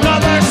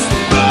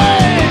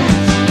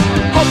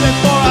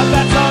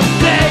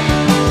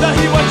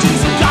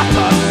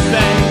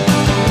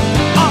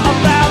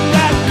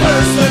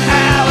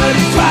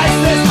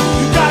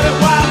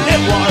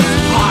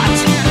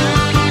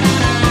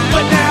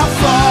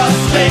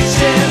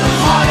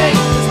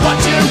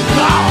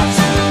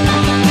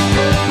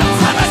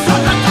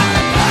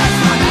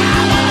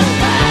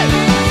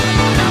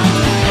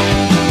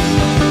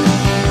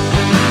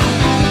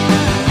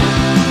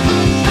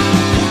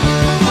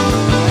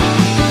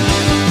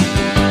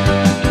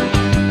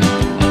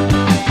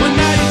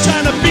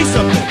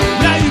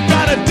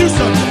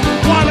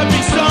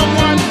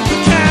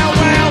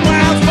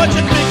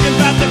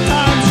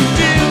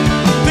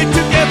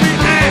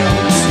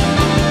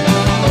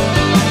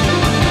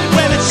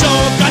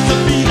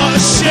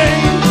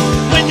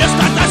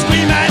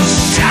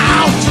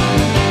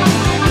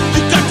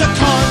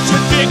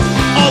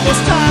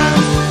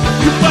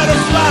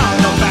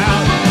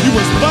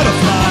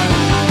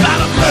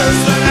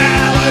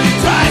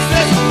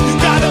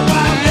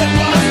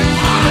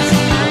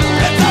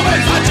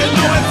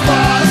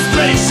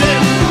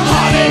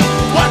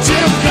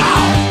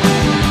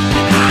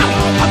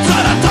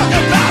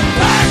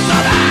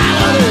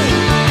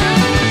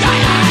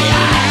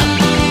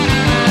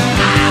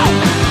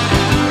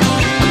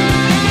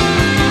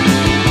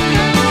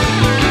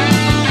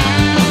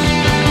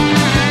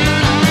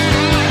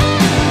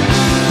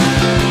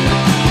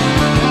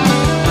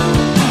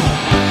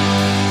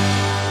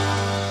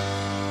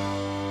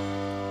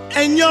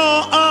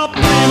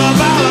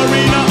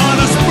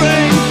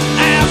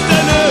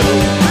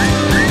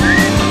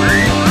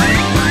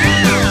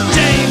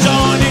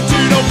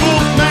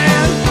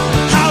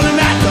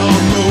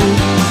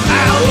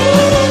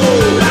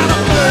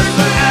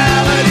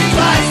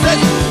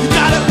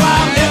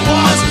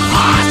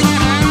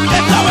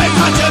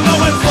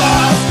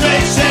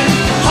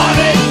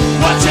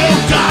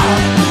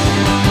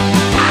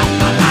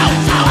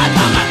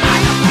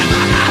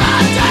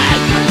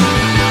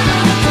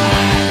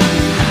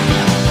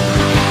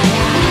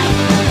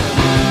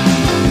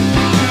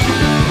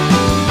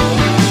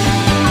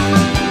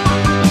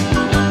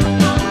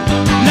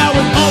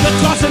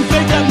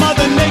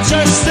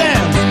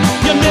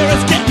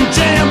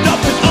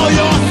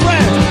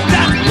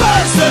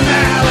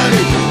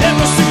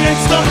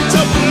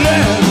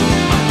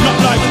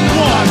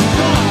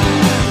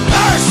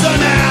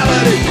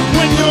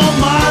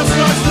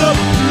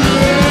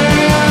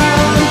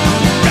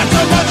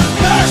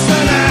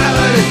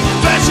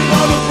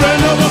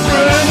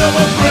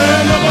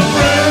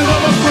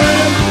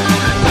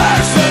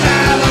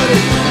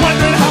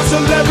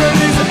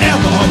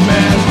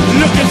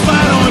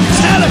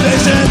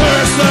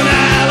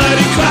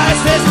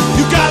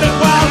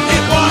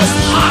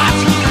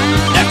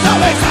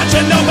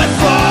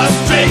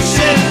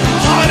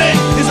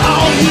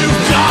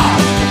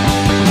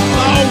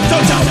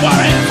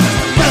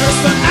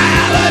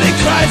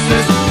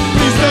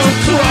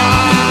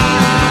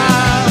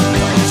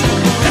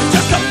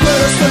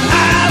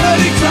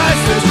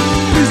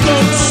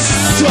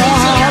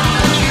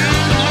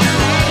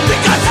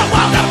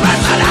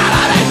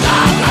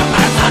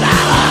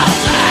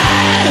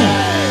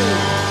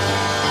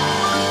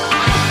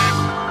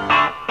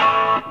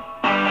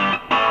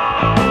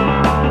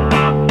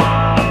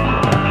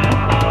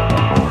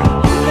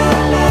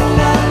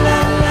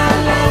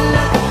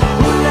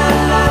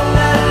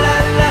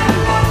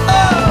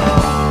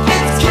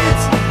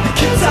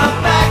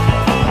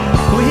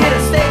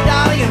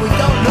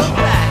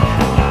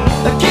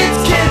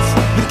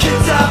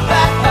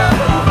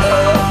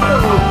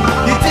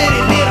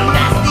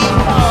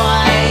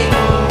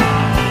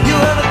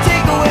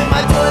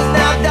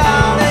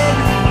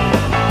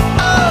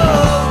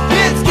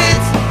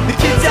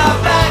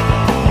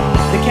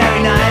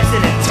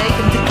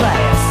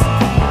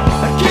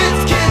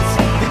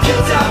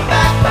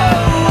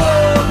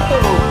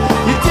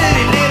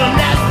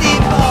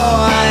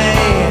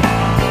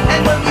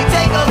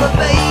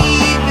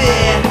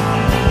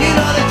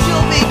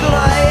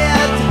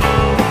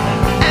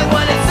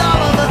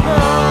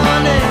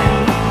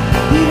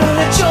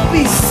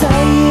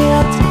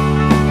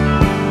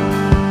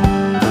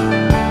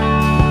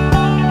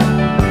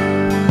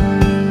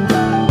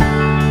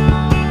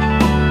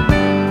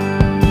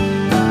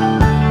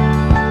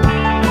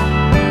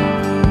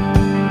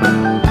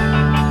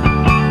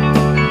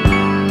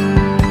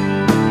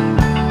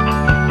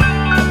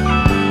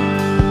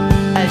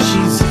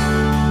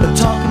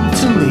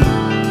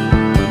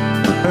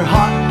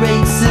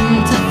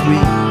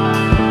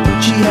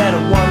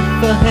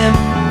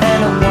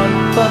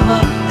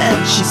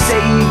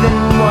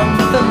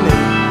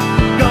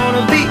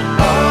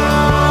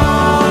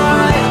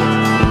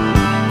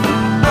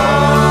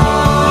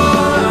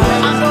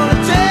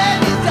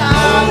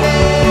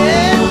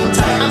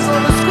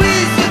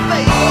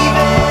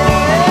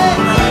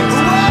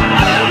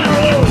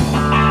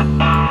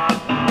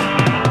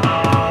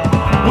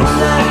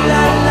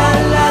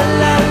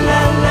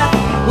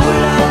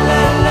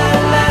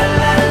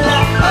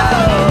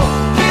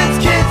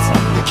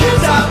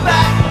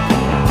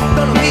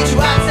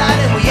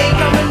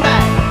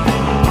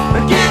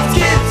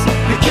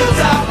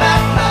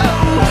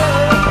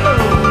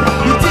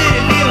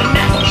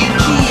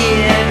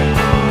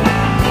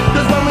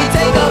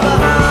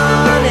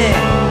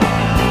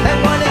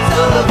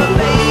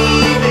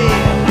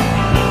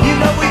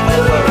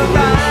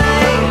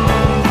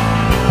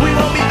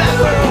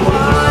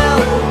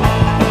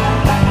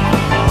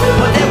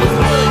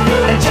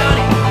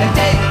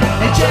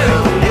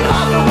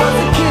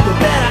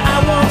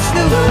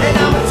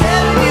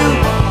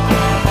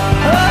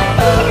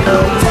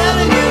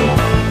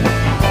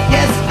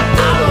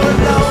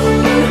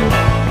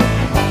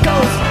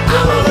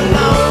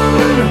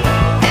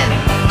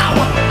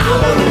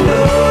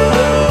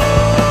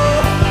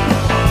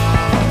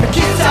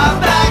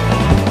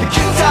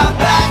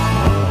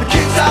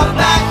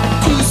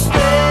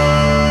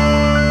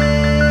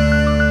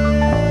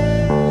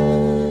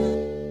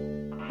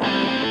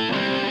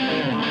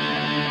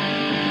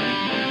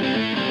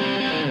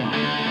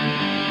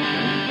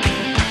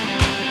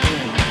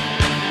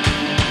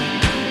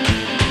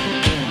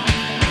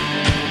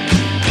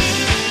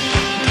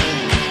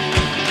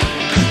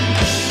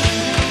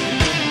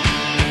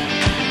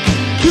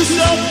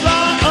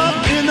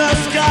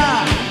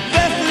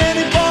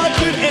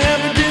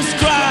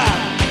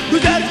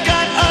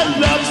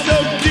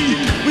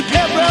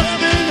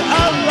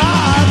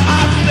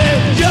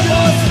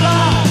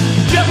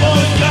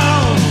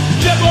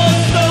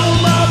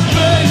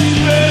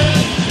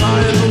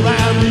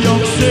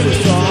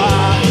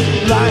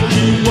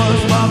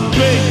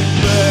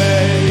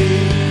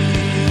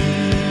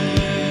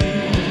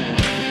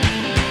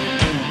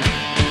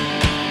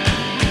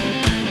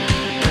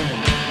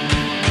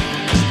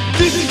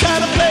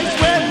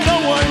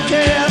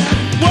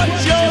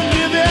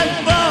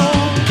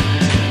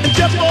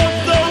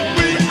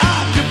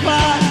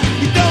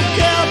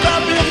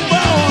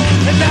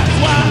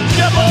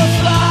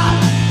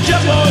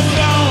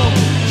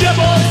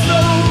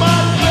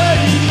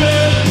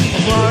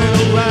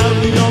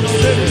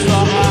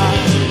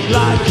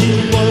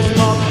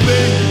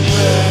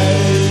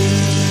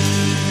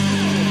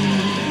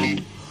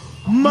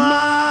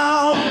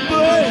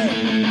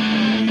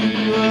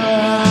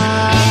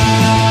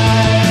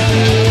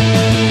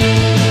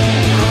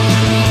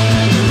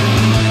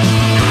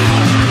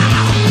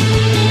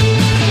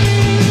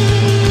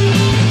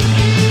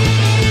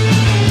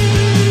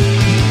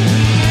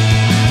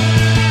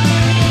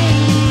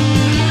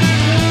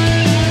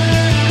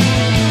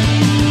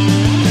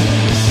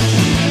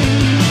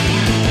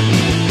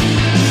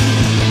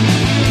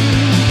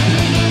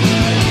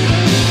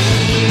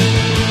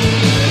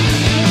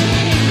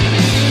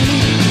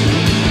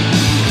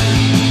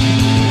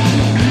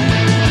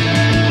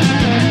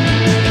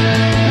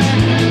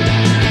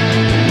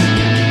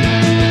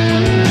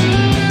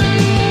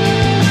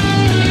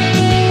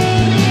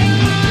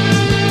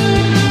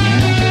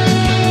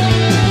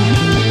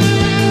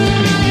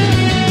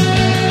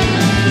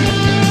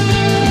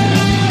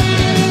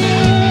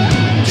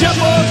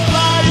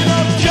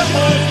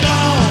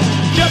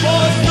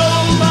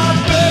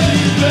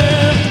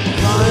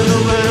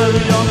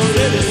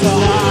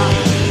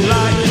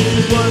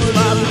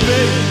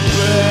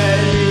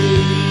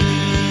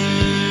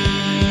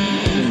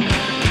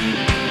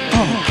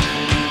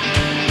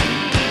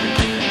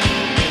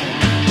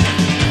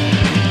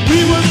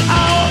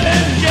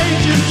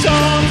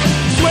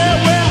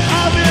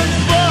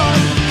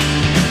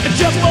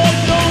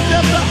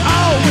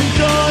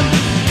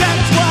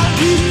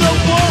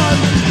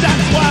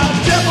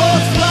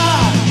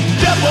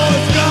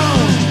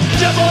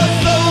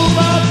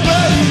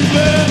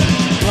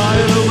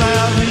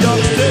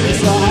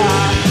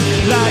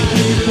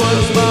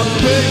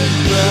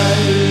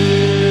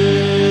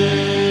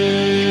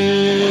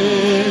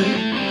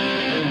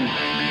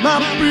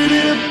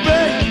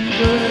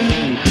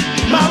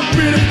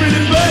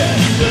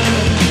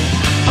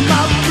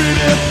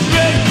pretty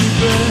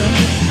baby.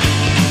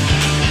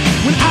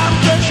 When I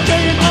first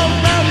came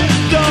around this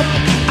stuff,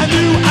 I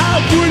knew I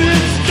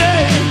wouldn't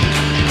stay.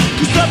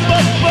 'Cause up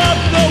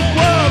above the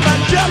world, my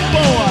jet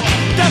boy,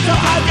 that's how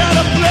I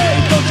gotta play.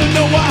 Don't you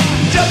know why?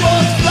 Jet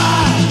boy's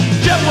fly,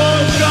 jet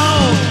boy's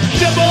gone,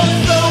 jet boy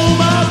stole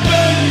my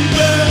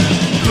baby.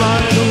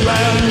 Flying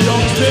around New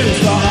York City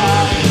so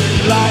high,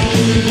 like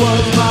he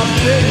was my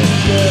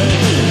baby,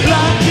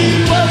 like he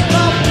was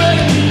my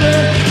baby,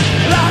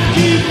 like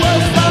he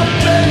was my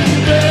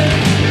baby,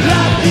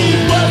 like he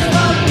was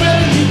my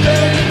baby,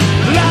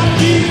 like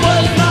he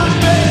was my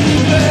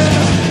baby.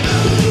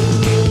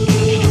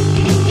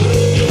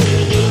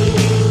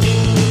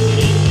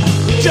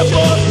 Jet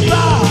boy's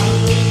fly,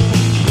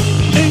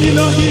 and you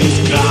know he's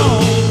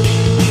gone.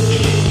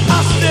 I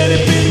said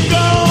he'd been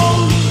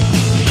gone,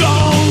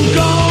 gone,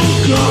 gone,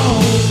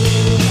 gone.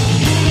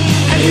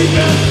 And he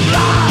been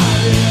flying,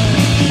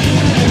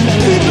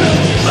 he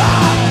been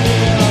flying,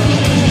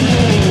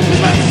 he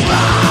been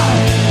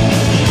flying,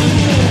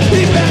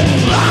 he been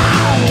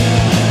flying.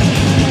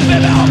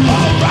 Baby, I'm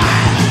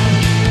alright.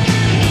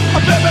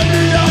 Baby,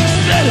 New York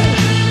City.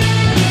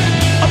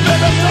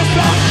 Baby, so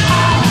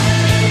high.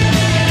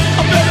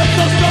 Baby,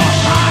 so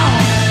high.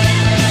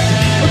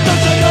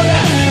 Don't you know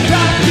that?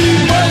 Like he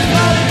was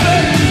my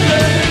baby,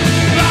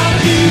 like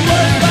he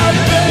was my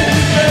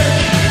baby,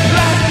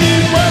 like he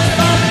was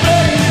my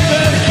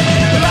baby,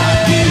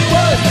 like he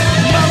was my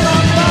baby, my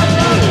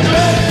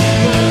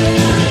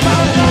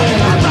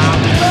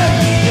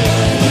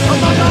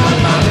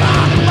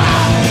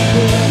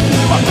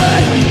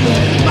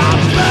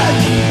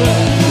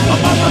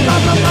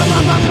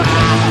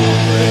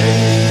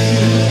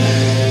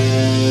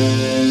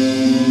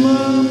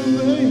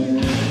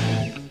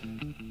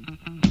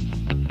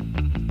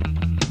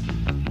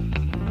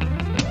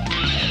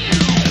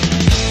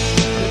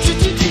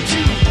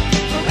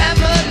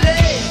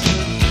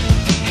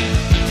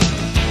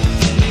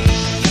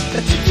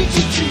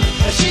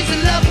She's in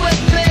love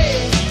with me.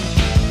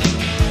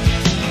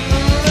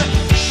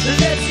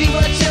 Let's see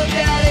what your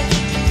daddy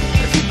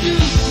could do.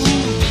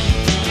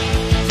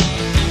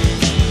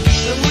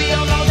 We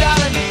all know,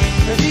 darling,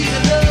 that he's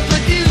in love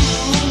with you.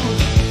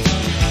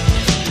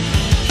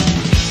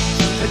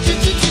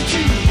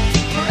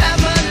 For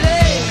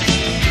Emily.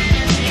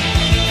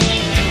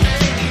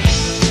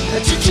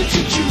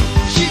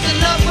 She's in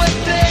love with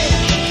me.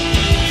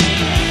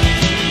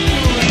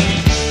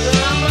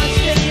 How much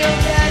can your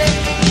daddy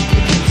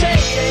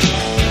take it?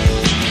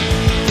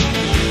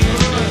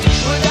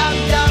 Without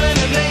darling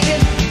and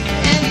making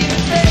any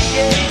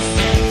mistakes.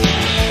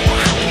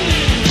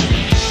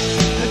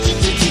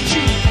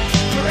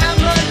 For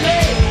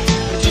Emily.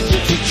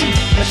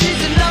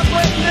 She's in love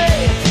with me.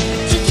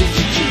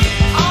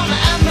 On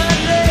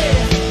Emily.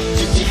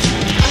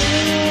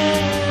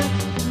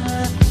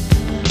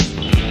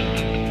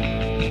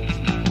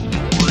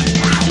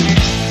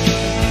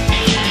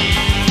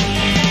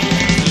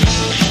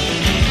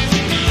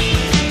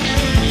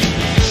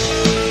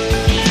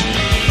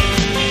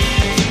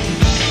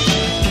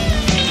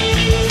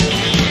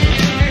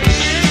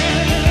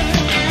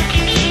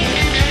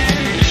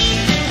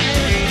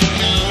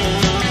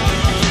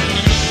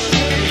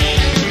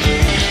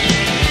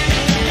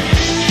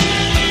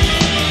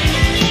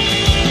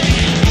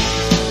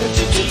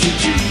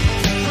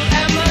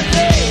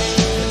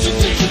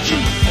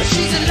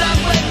 She's in love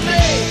with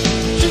me.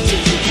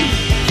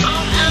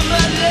 On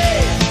Emily.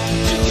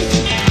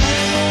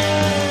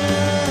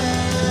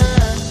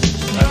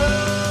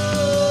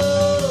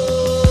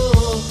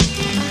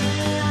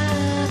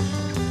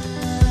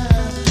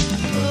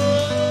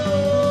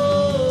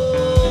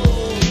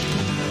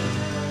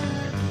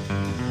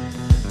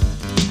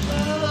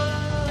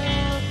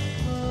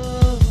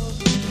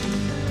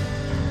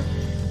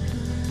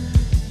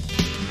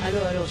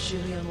 Allô,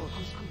 chérie, amour,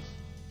 couscous.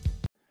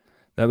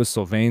 That was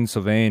Sylvain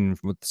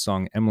with the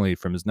song Emily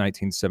from his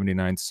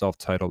 1979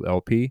 self-titled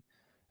LP.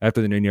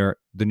 After the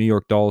New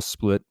York Dolls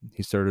split,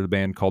 he started a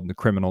band called The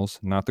Criminals,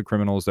 not the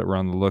Criminals that were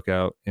on the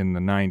lookout in the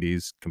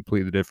 90s,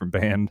 completely different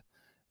band.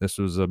 This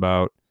was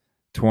about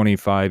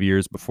 25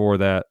 years before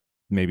that,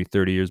 maybe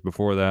 30 years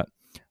before that.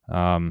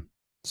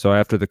 So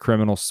after the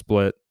Criminals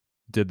split,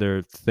 did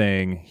their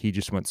thing, he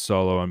just went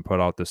solo and put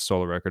out this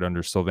solo record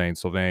under Sylvain,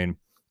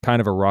 kind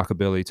of a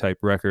rockabilly type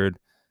record.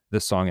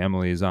 This song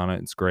Emily is on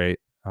it. It's great.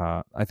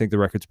 I think the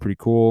record's pretty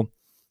cool.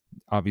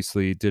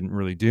 Obviously didn't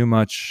really do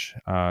much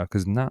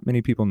because not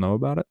many people know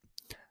about it.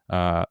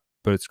 But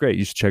it's great.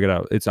 You should check it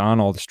out. It's on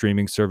all the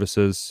streaming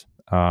services.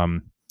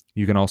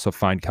 You can also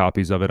find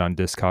copies of it on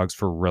Discogs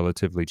for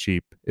relatively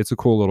cheap. It's a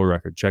cool little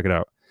record. Check it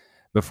out.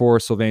 Before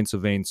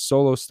Sylvain's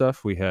solo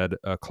stuff, we had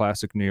a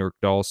classic New York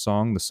Dolls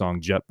song, the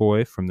song Jet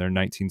Boy from their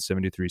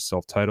 1973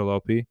 self-titled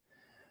LP.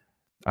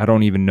 I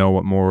don't even know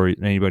what more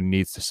anybody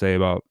needs to say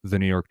about the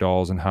New York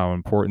Dolls and how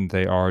important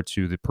they are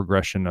to the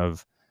progression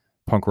of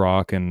punk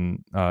rock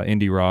and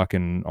indie rock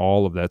and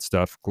all of that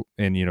stuff.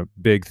 And, you know,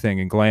 big thing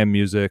in glam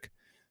music.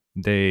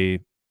 They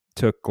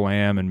took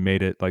glam and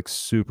made it like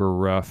super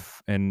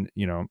rough and,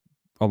 you know,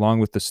 along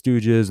with the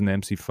Stooges and the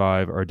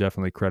MC5, are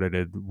definitely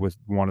credited with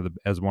one of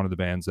the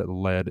bands that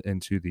led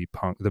into the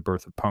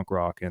birth of punk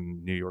rock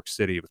in New York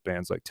City, with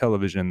bands like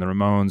Television, the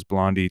Ramones,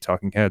 Blondie,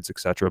 Talking Heads,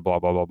 etc. Blah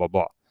blah blah blah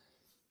blah.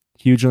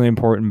 Hugely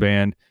important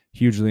band,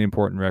 hugely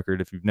important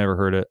record. If you've never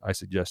heard it, I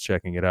suggest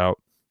checking it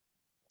out.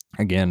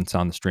 Again, it's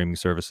on the streaming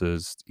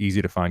services. It's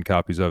easy to find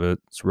copies of it.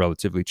 It's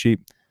relatively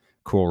cheap.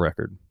 Cool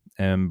record.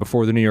 And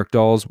before the New York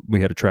Dolls,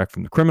 we had a track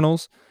from the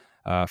Criminals,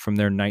 from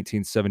their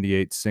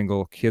 1978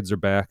 single "Kids Are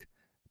Back,"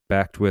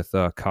 backed with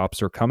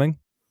 "Cops Are Coming,"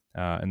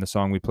 and the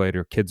song we played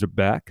are "Kids Are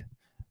Back."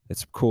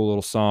 It's a cool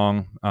little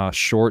song.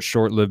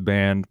 Short-lived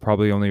band.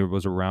 Probably only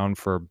was around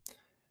for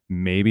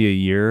maybe a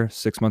year,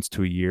 6 months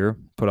to a year.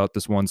 Put out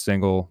this one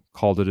single,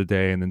 called it a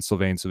day, and then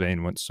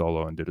Sylvain went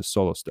solo and did his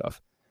solo stuff.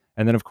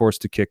 And then, of course,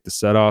 to kick the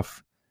set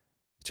off,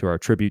 to our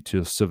tribute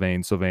to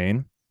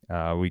Sylvain,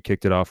 we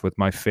kicked it off with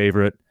my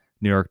favorite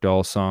New York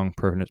Dolls song,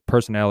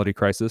 "Personality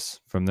Crisis,"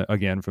 from their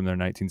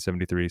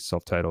 1973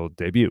 self-titled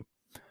debut.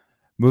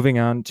 Moving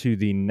on to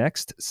the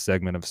next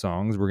segment of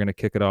songs, we're going to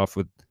kick it off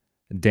with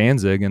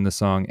Danzig and the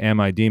song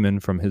 "Am I Demon"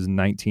 from his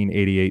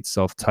 1988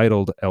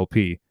 self-titled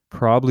LP.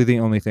 Probably the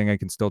only thing I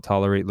can still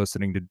tolerate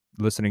listening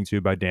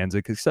to by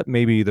Danzig, except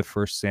maybe the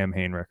first Sam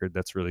Hain record.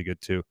 That's really good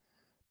too.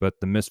 But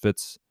the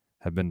Misfits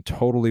have been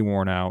totally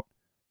worn out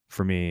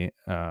for me.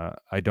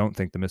 I don't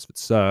think the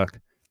Misfits suck.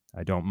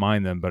 I don't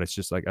mind them, but it's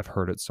just like I've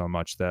heard it so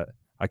much that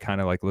I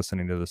kind of like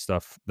listening to the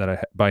stuff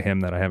by him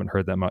that I haven't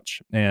heard that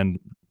much. And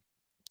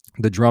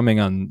the drumming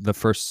on the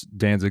first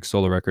Danzig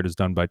solo record is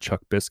done by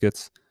Chuck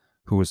Biscuits,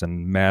 who was a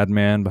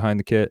madman behind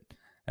the kit.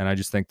 And I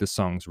just think this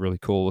song's really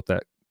cool with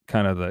that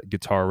kind of the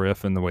guitar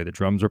riff and the way the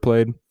drums are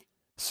played.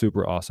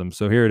 Super awesome.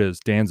 So here it is,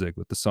 Danzig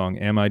with the song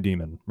 "Am I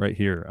Demon," right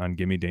here on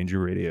Gimme Danger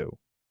Radio.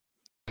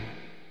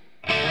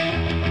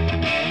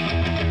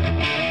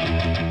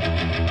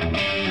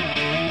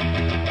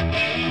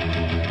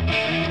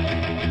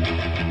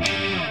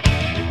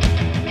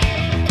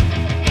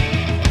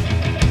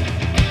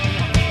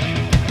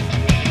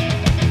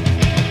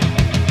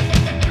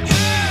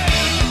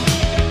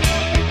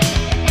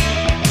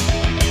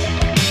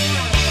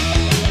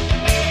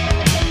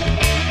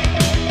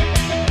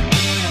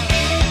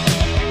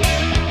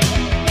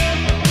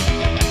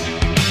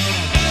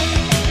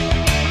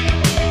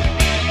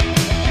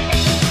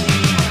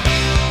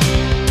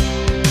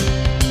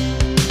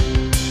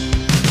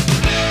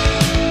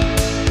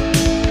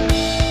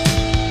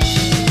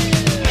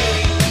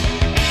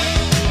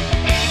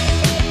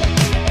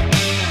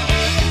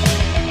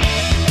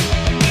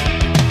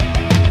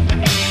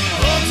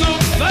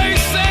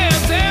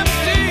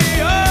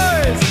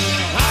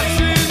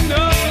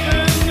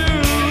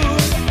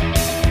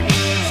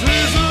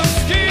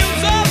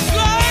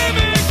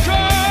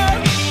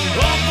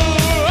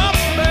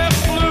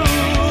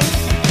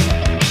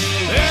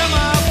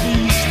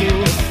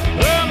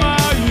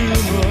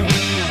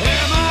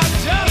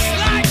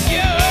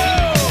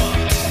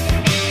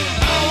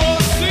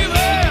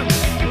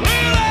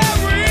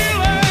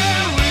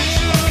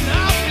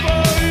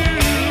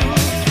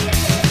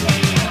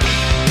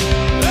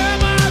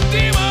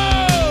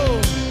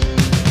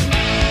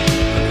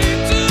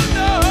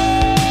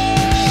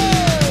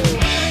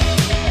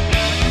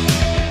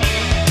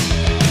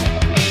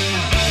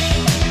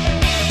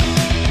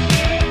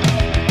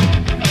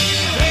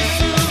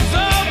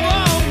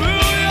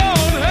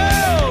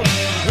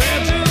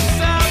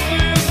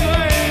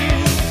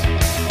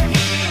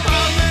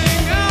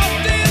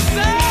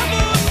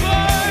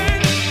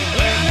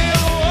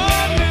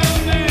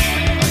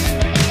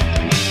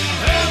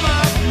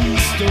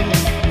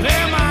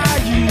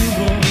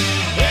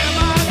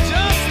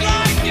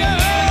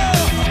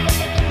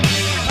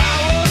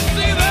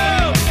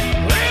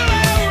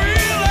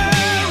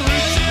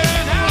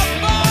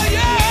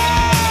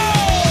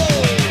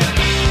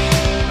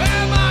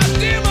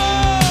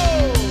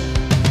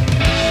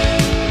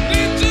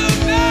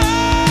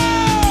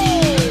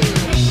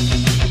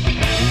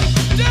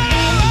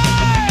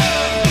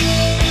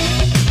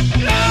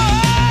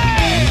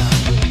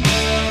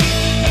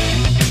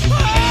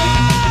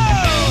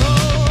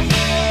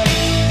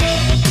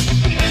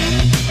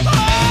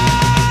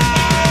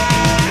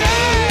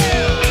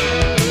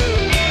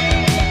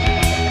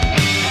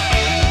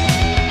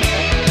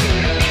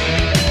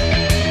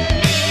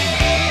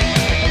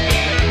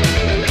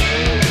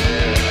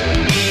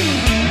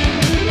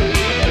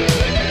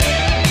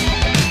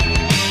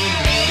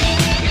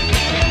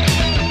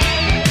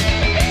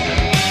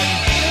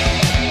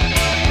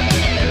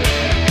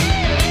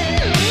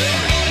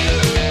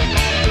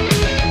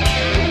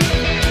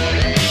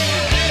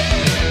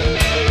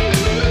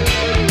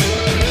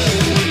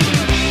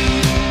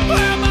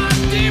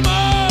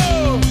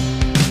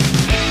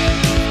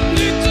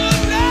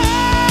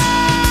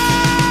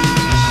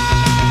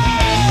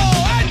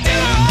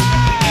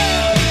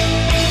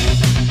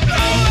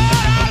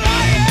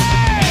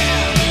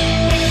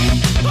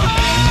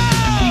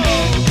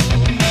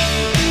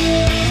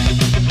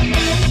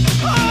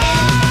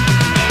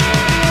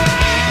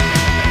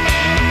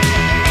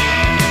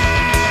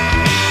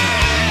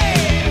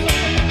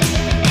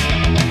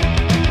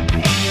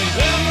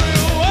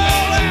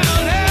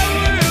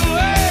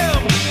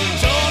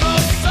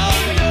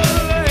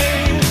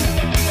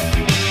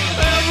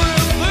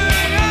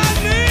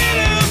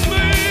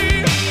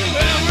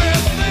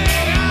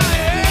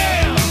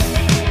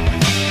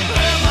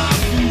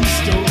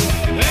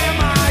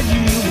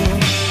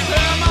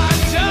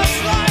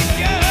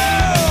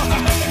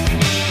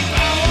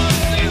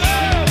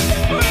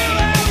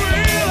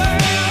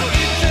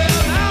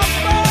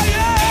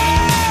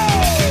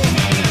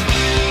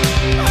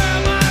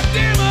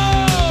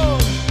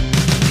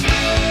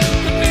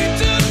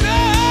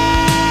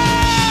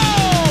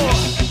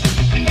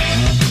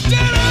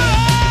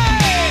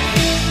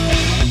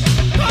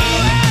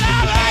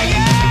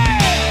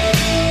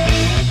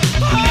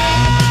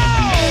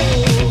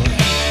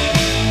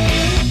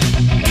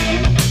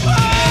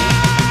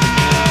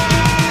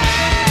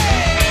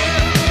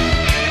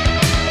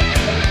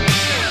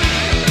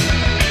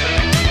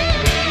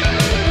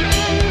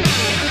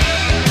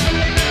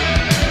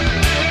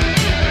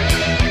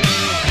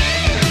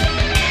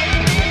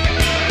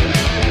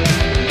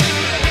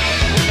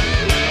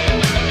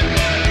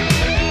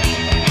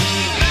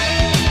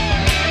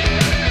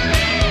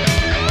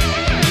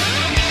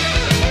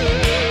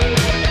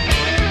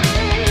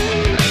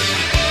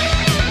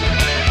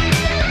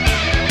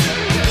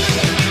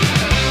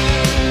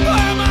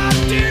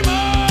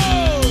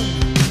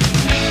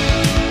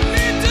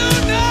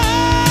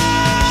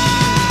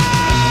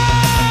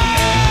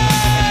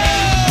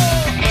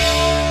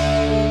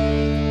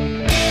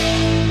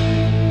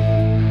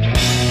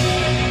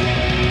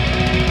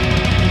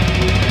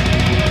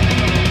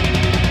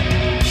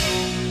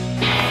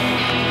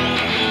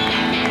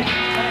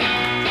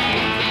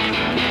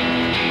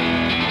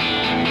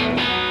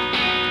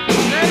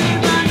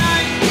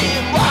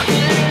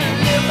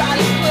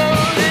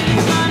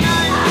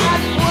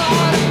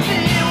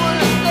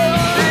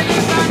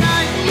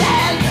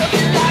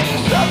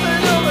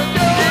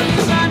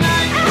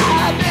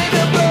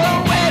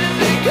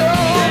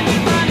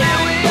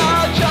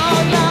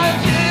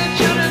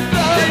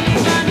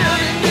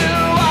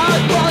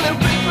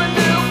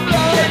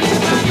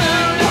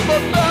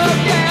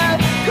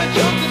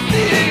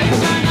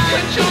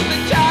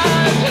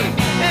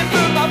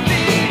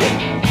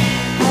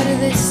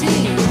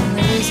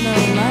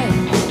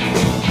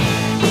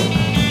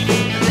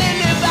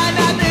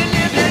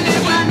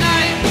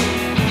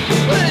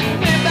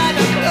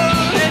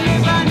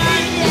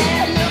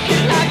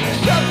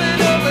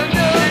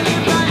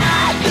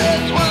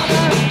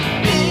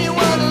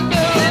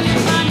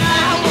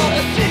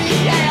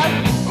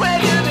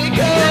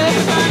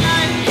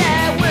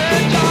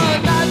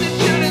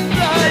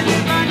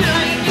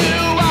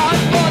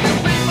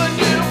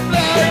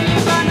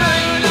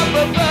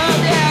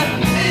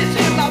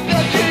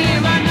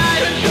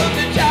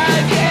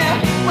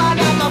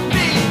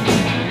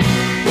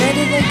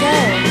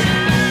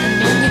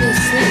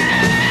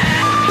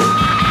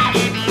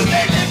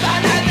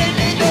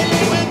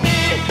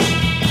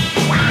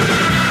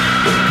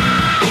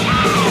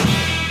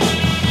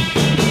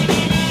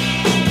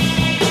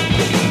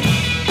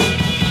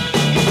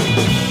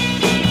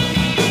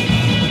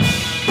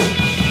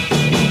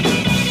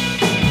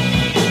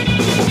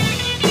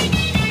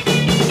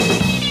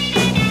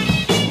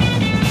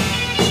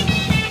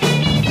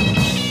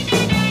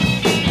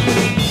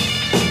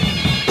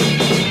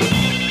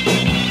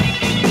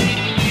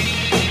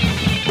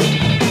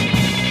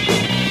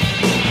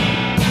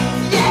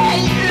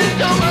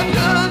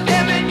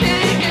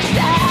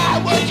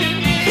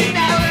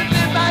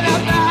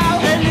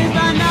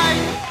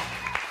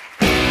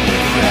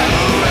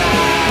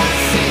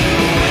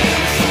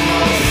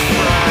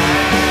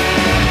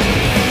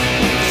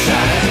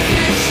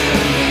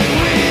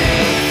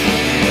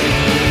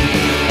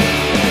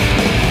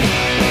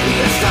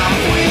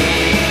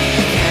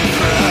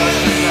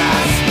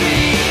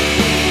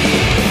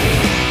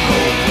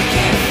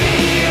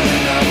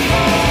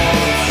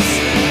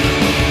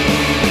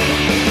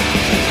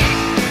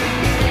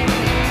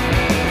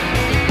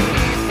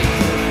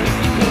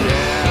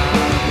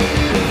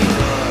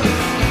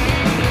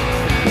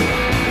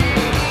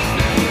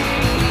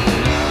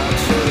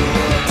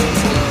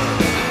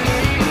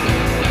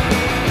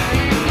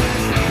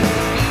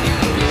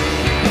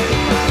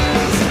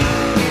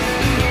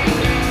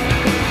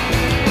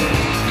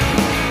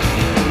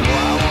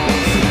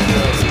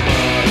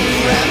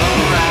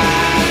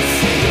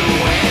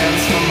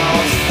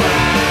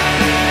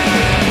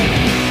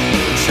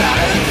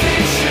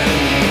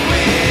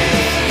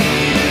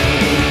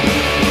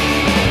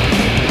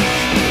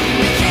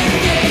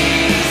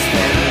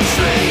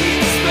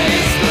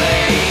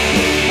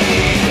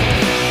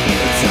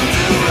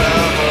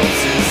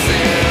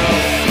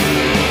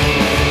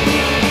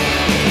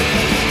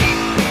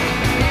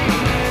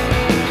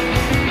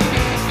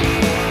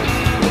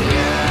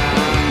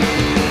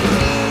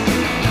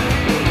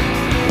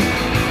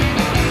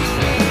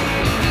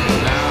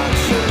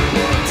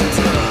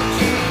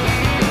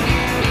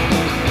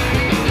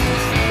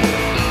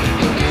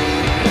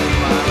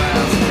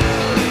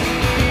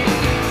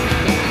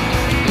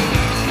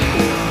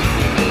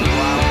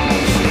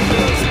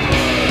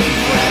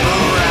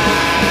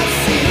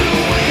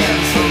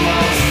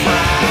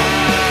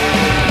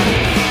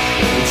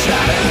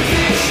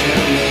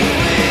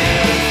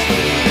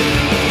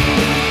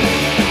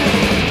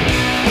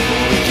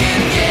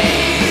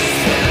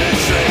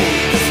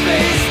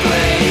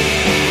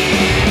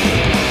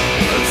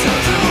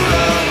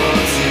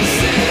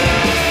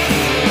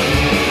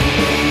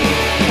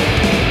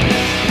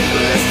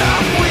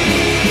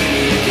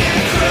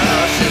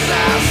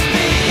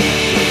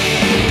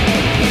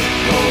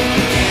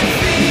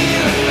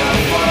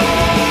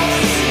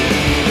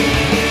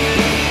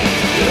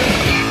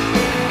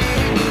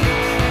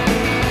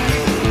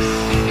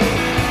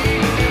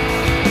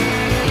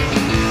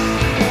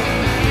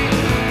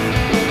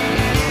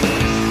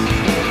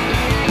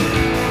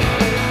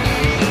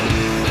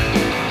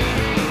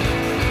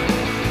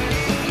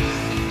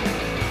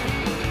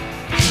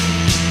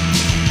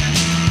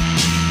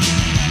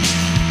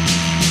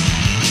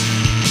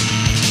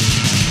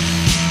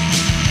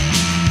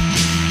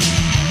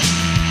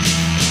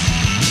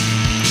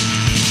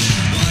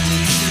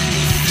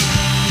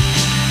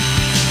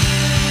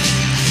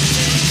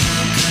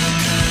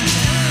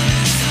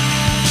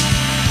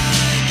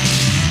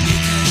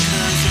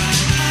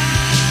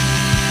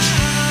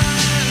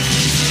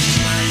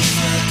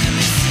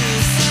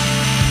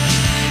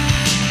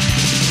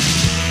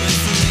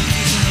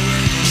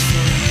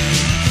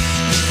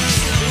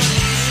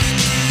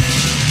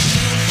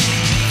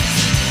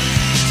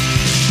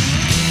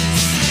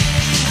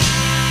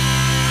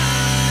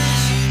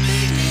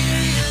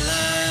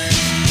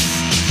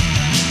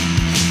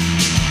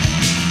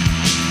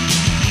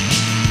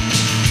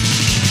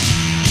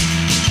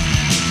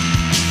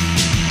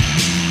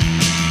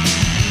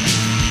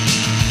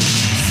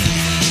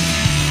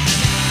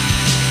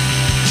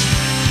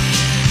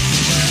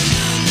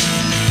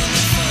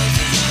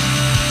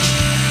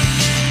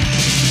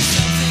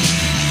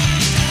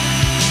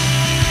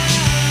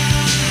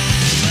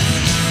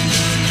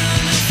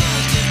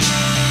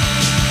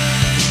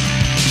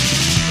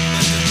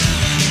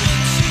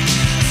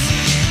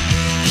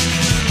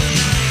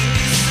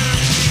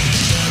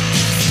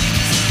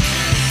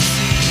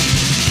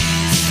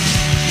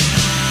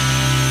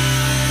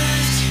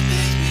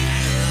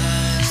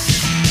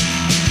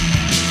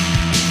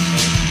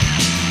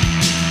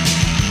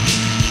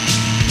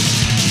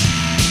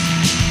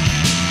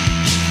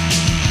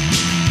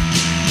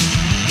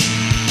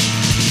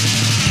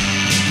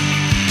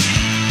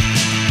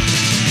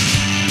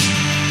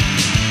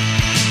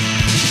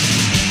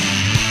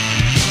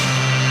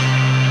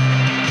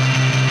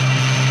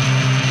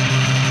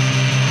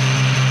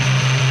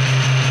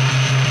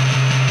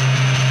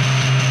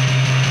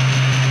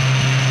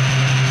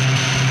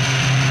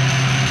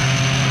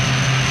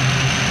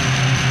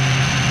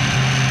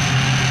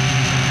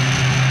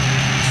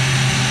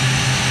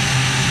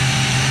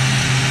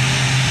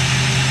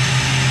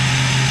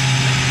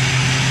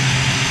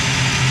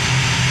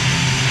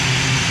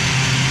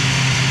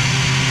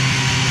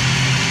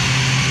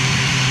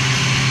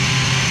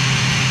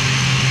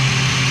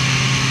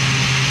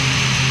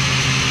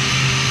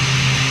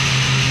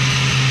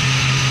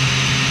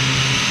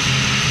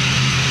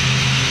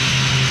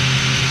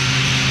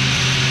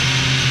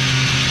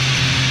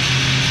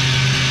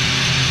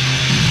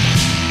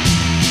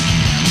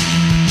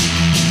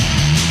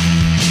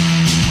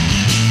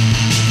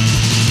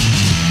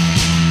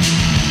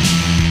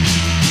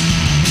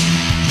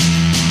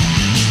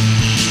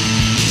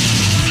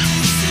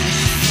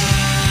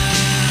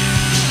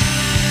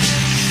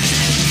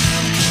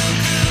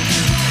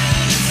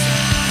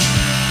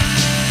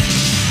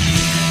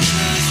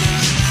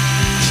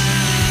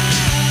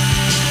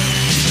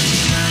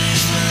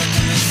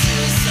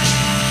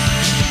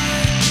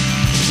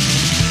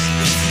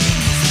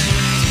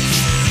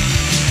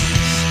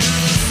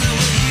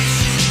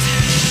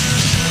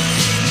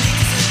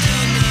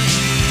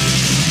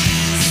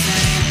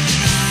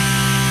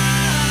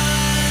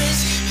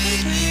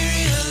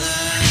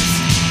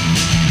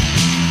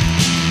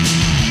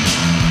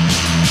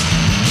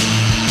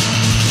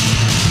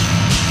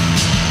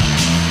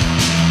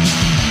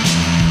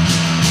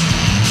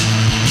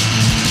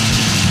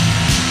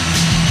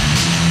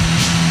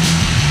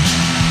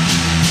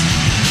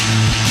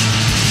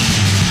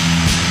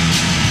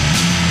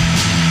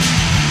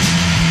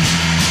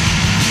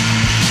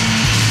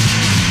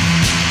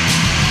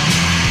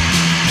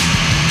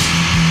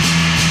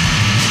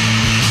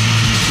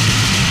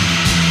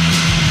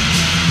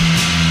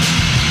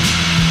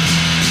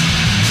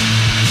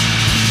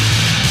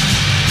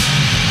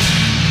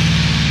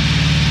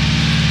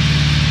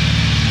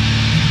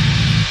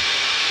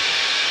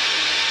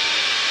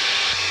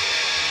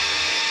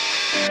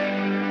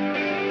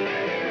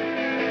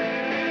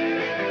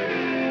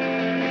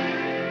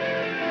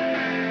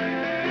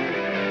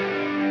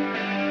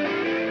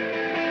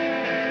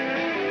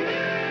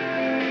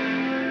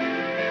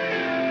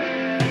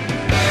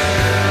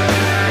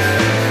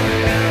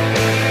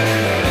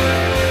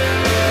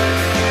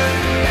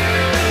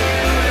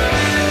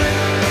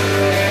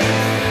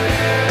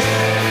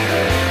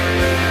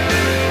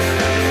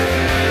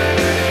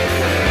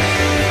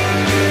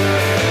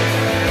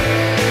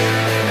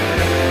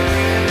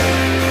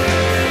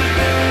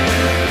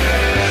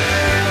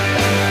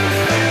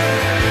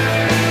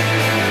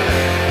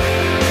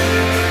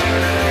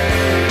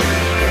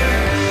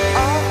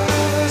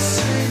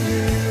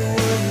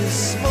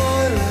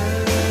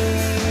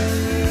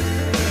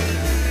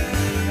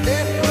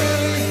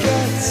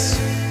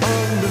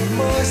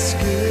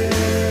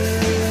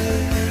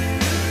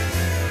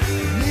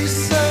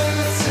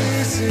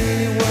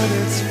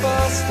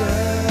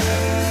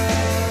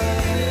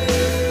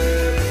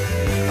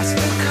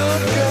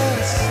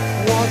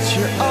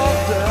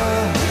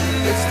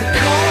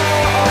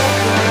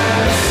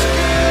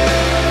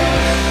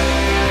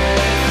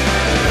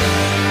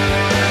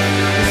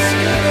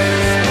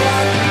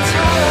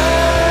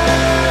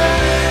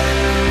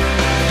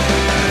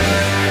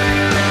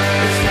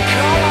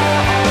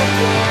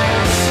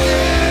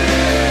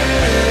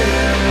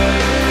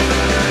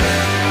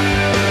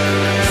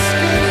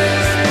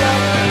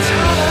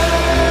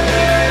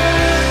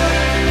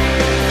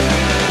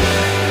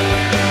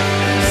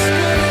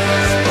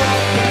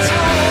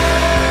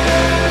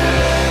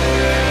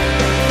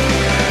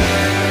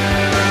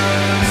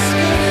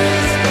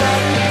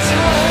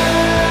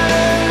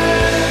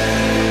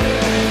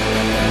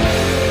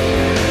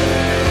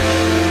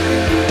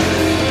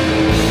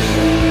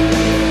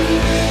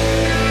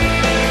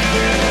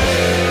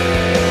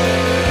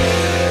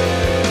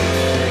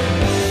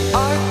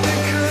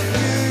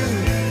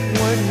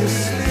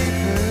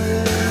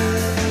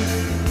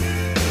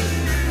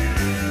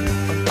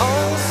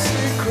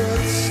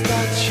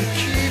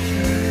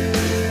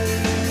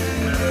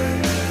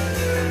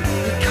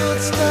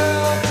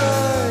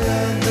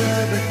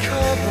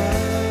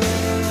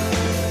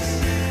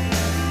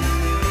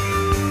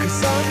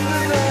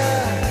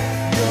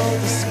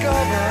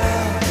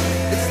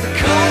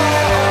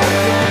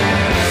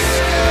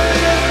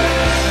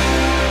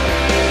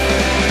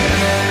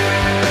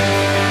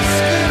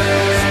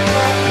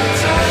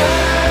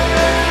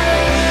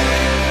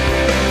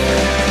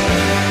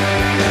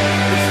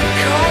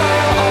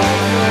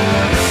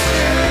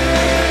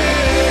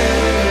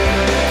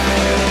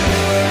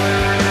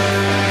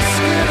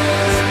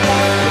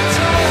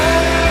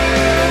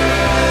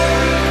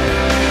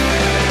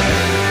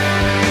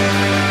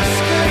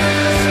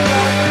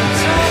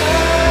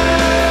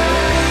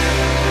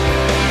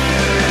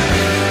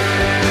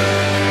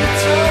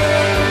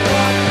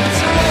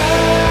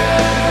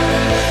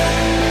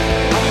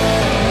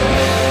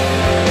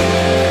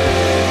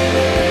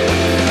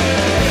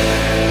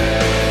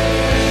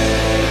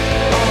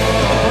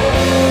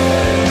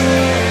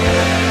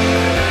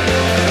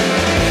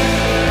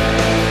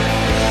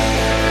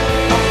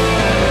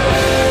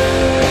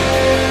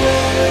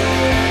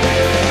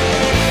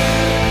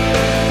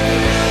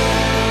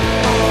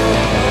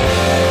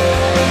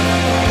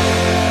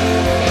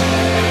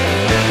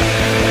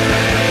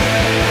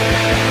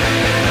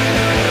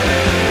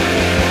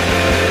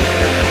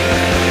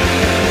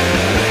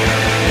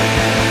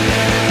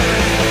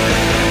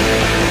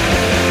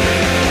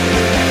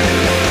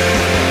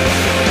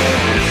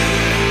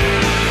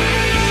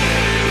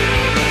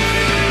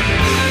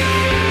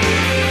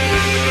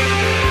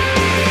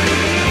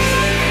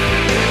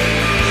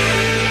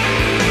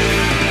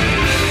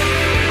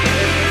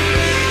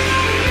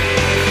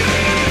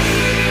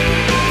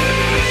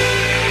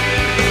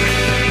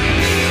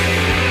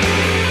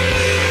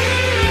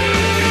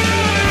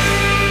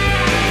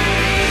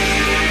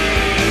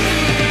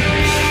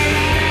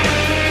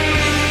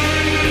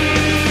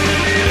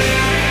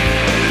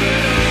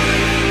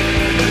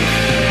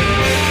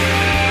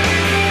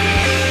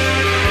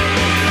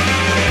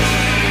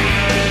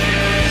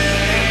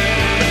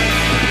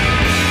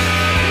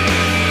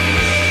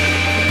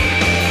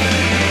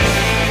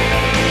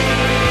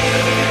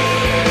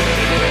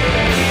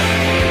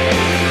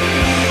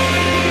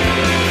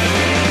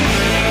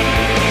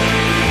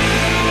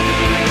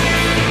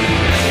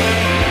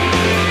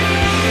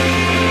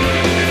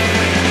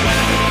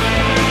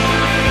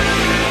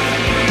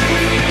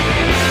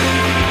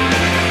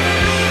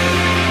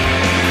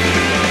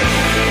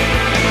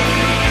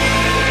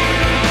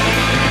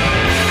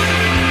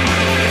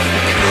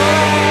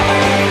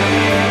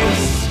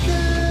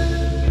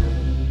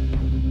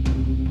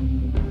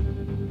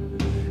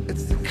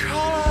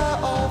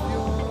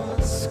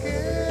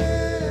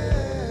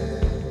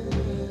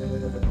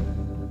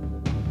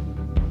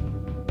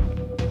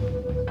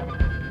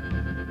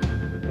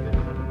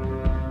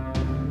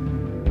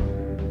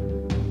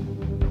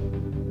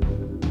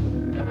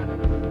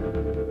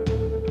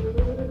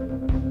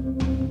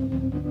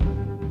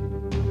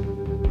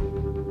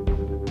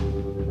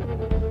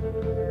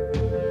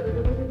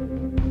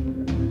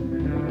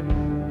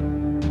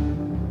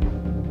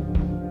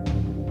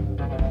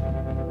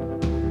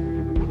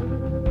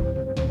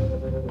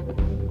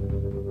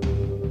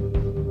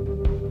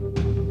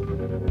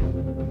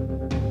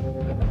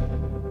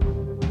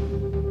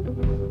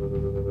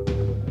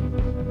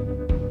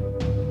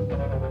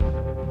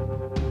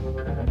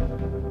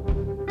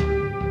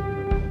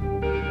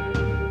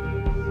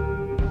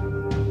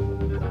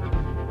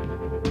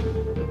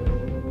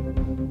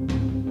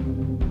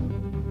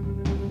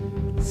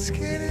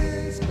 Skin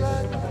is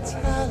black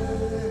metallic.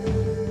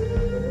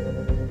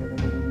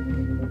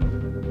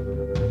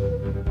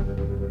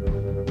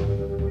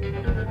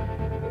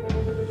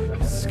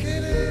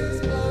 Skin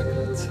is black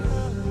metallic.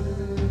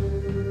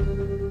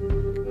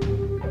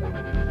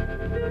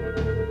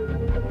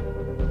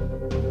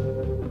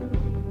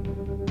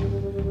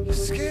 Your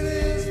skin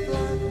is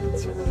black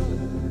metallic.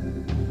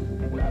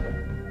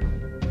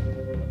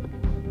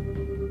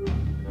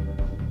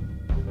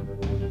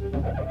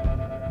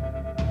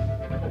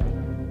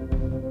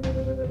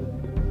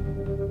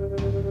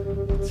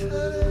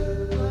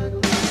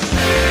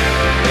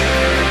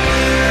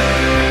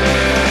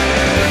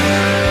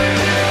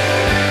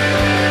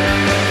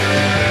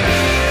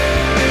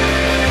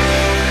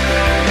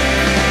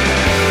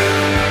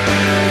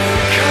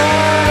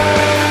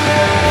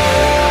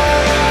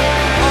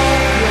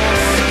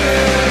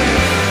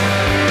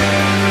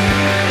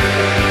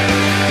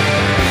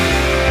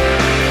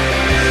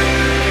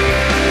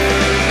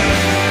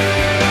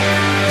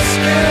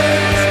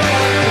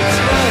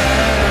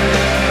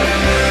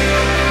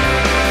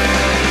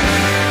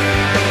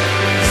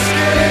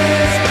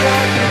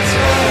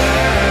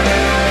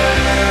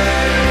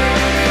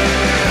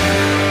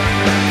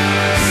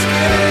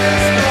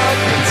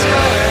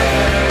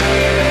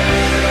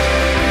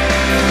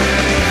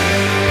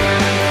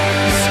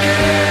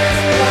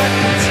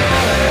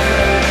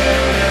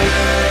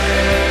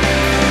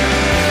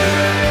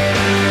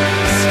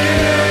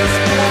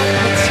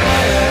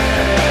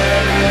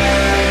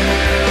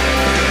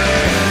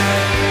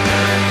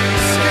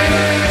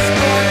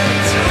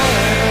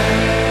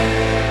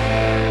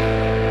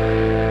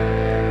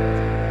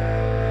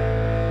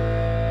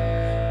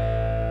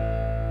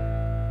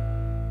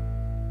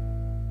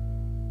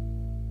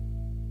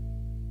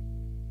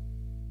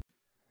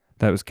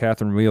 That was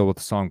Catherine Wheel with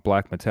the song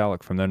Black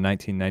Metallic from their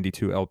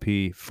 1992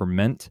 LP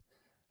Ferment.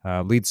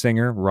 Lead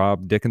singer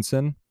Rob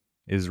Dickinson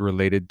is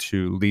related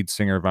to lead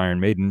singer of Iron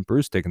Maiden,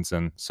 Bruce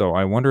Dickinson. So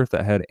I wonder if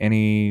that had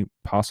any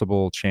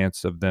possible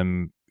chance of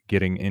them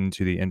getting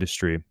into the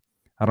industry.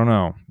 I don't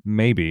know,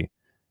 maybe.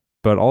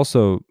 But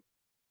also,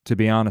 to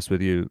be honest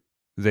with you,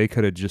 they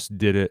could have just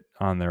did it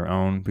on their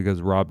own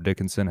because Rob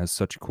Dickinson has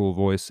such a cool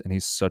voice and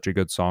he's such a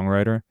good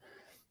songwriter.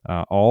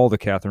 All the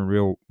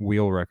Catherine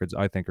Wheel records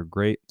I think are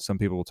great. Some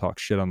people will talk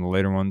shit on the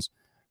later ones.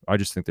 I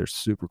just think they're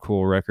super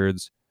cool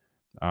records.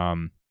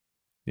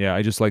 Yeah,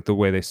 I just like the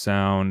way they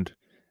sound.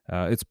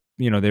 It's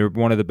they were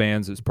one of the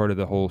bands that's part of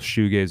the whole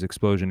shoegaze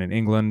explosion in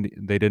England.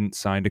 They didn't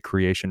sign to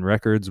Creation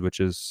Records,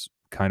 which is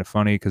kind of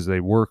funny because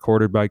they were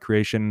courted by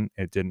Creation.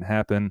 It didn't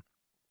happen.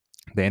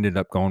 They ended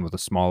up going with a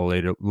small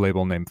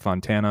label named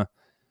Fontana,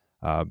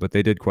 but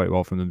they did quite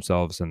well for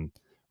themselves. And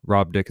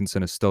Rob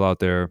Dickinson is still out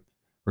there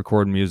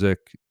recording music,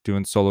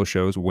 doing solo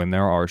shows when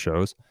there are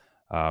shows.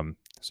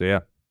 So yeah,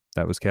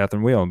 that was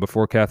Catherine Wheel. And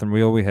before Catherine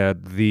Wheel, we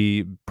had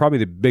probably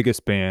the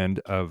biggest band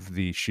of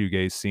the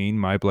shoegaze scene,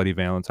 My Bloody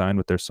Valentine,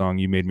 with their song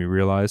You Made Me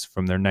Realize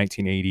from their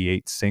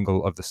 1988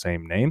 single of the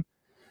same name.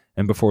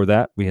 And before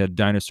that, we had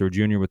Dinosaur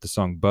Jr. with the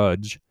song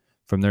Budge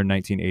from their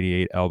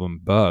 1988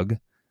 album Bug,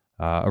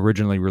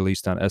 originally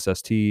released on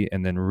SST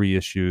and then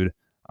reissued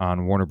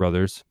on Warner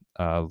Brothers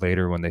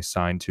later when they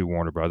signed to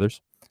Warner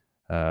Brothers.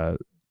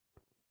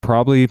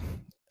 Probably,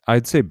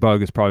 I'd say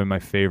Bug is probably my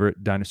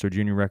favorite Dinosaur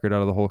Jr. record out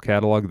of the whole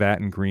catalog.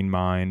 That and Green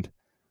Mind.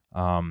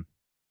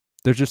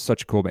 They're just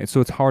such a cool band. So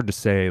it's hard to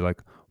say,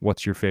 like,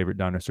 what's your favorite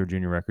Dinosaur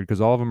Jr. record?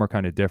 Because all of them are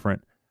kind of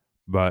different,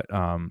 but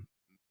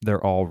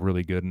they're all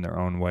really good in their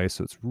own way.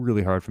 So it's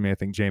really hard for me. I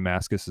think Jay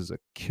Mascis is a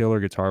killer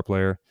guitar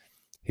player.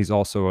 He's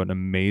also an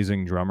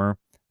amazing drummer.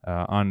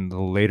 On the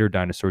later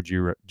Dinosaur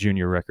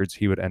Jr. records,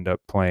 he would end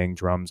up playing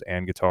drums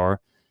and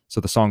guitar.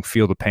 So the song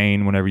Feel the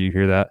Pain, whenever you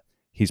hear that,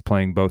 he's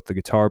playing both the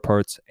guitar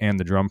parts and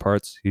the drum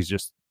parts. He's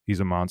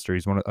a monster.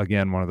 He's one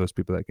of those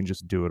people that can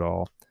just do it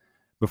all.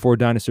 Before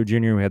Dinosaur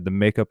Jr., we had the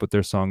Makeup with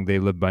their song They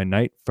Live by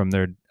Night from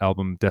their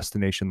album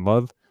Destination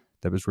Love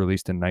that was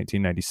released in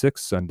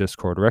 1996 on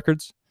Discord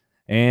Records.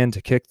 And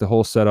to kick the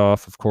whole set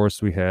off, of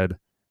course, we had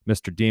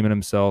Mr. Demon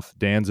himself,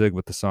 Danzig,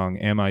 with the song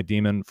Am I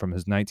Demon from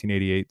his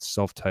 1988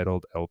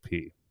 self-titled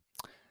LP.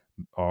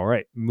 All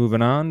right,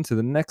 moving on to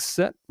the next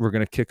set. We're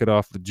going to kick it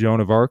off with Joan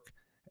of Arc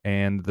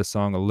and the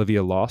song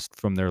Olivia Lost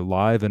from their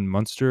Live in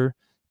Munster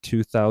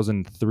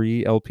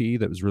 2003 LP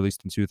that was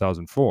released in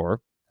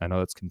 2004. I know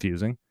that's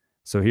confusing.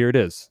 So here it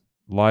is,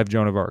 live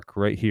Joan of Arc,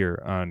 right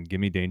here on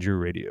Gimme Danger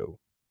Radio.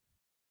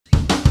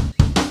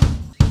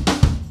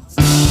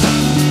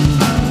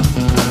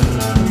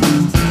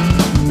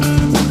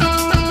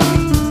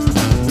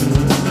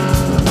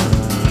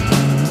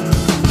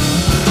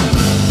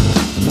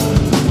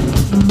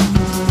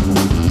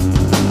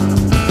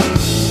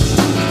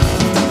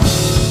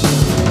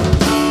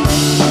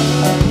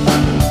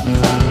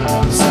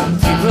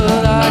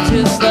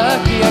 Just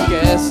lucky, I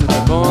guess, and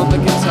they're born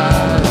looking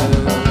tired.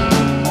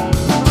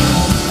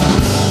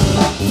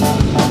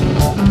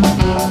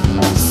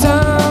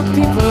 Some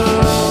people,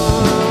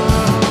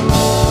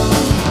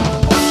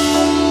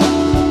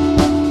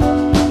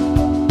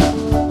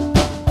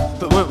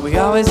 but weren't we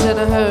always in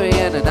a hurry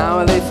and an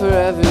hour late for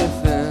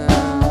everything?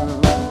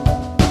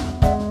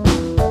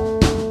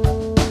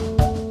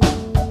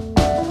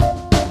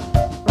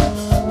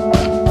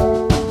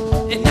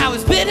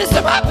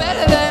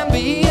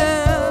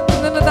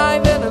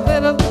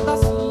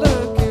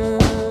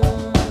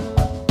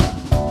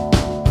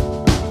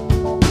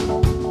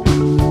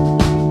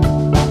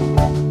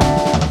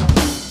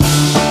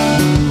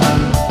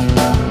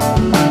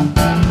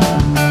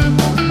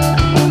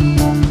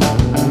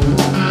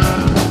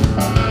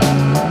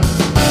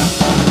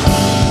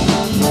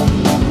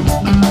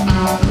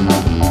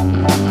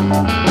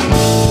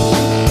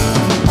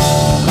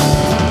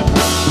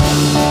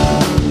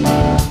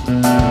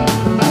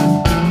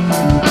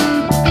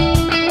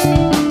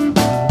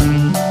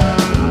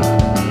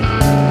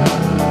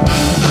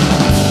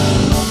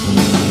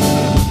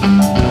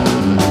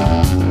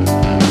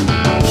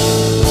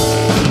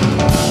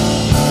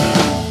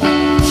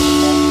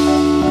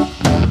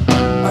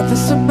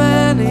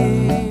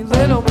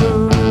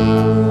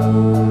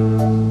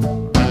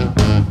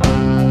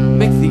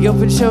 the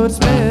open show its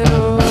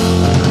middle.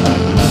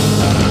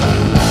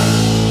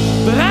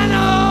 But I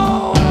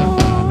know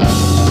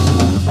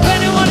if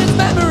anyone is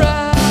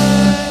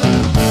memorized,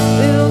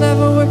 it'll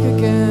never work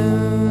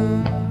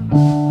again.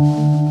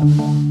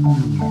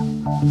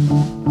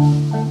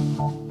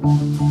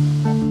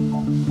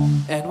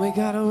 And we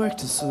gotta work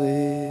to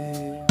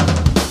sleep.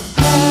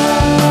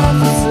 Have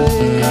to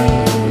sleep.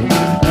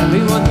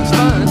 Everyone that's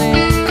funny.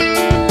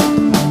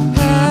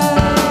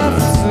 Have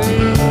to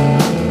sleep.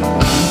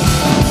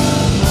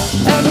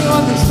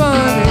 Everyone that's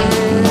funny.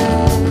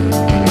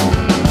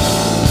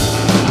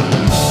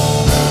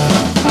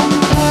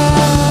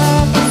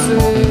 Have to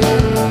sleep.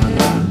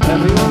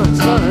 Everyone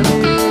that's funny.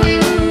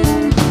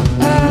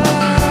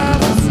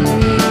 Have to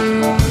sleep.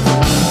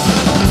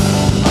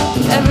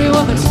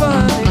 Everyone that's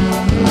funny.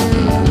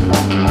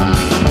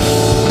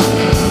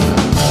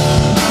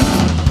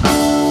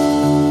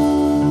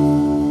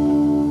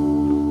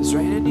 It's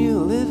raining you,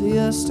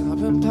 Olivia,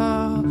 stopping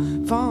power,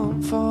 fall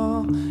and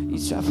fall.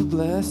 Each drop a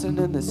blessing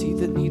and the seed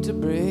that needs a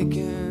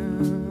breaking.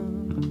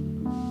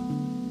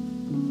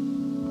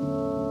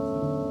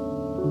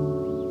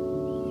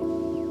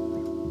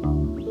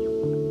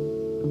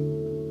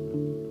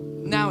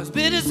 Now it's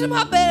bitter,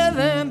 somehow better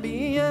than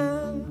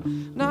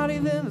being not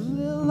even a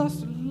little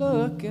lost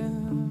looking.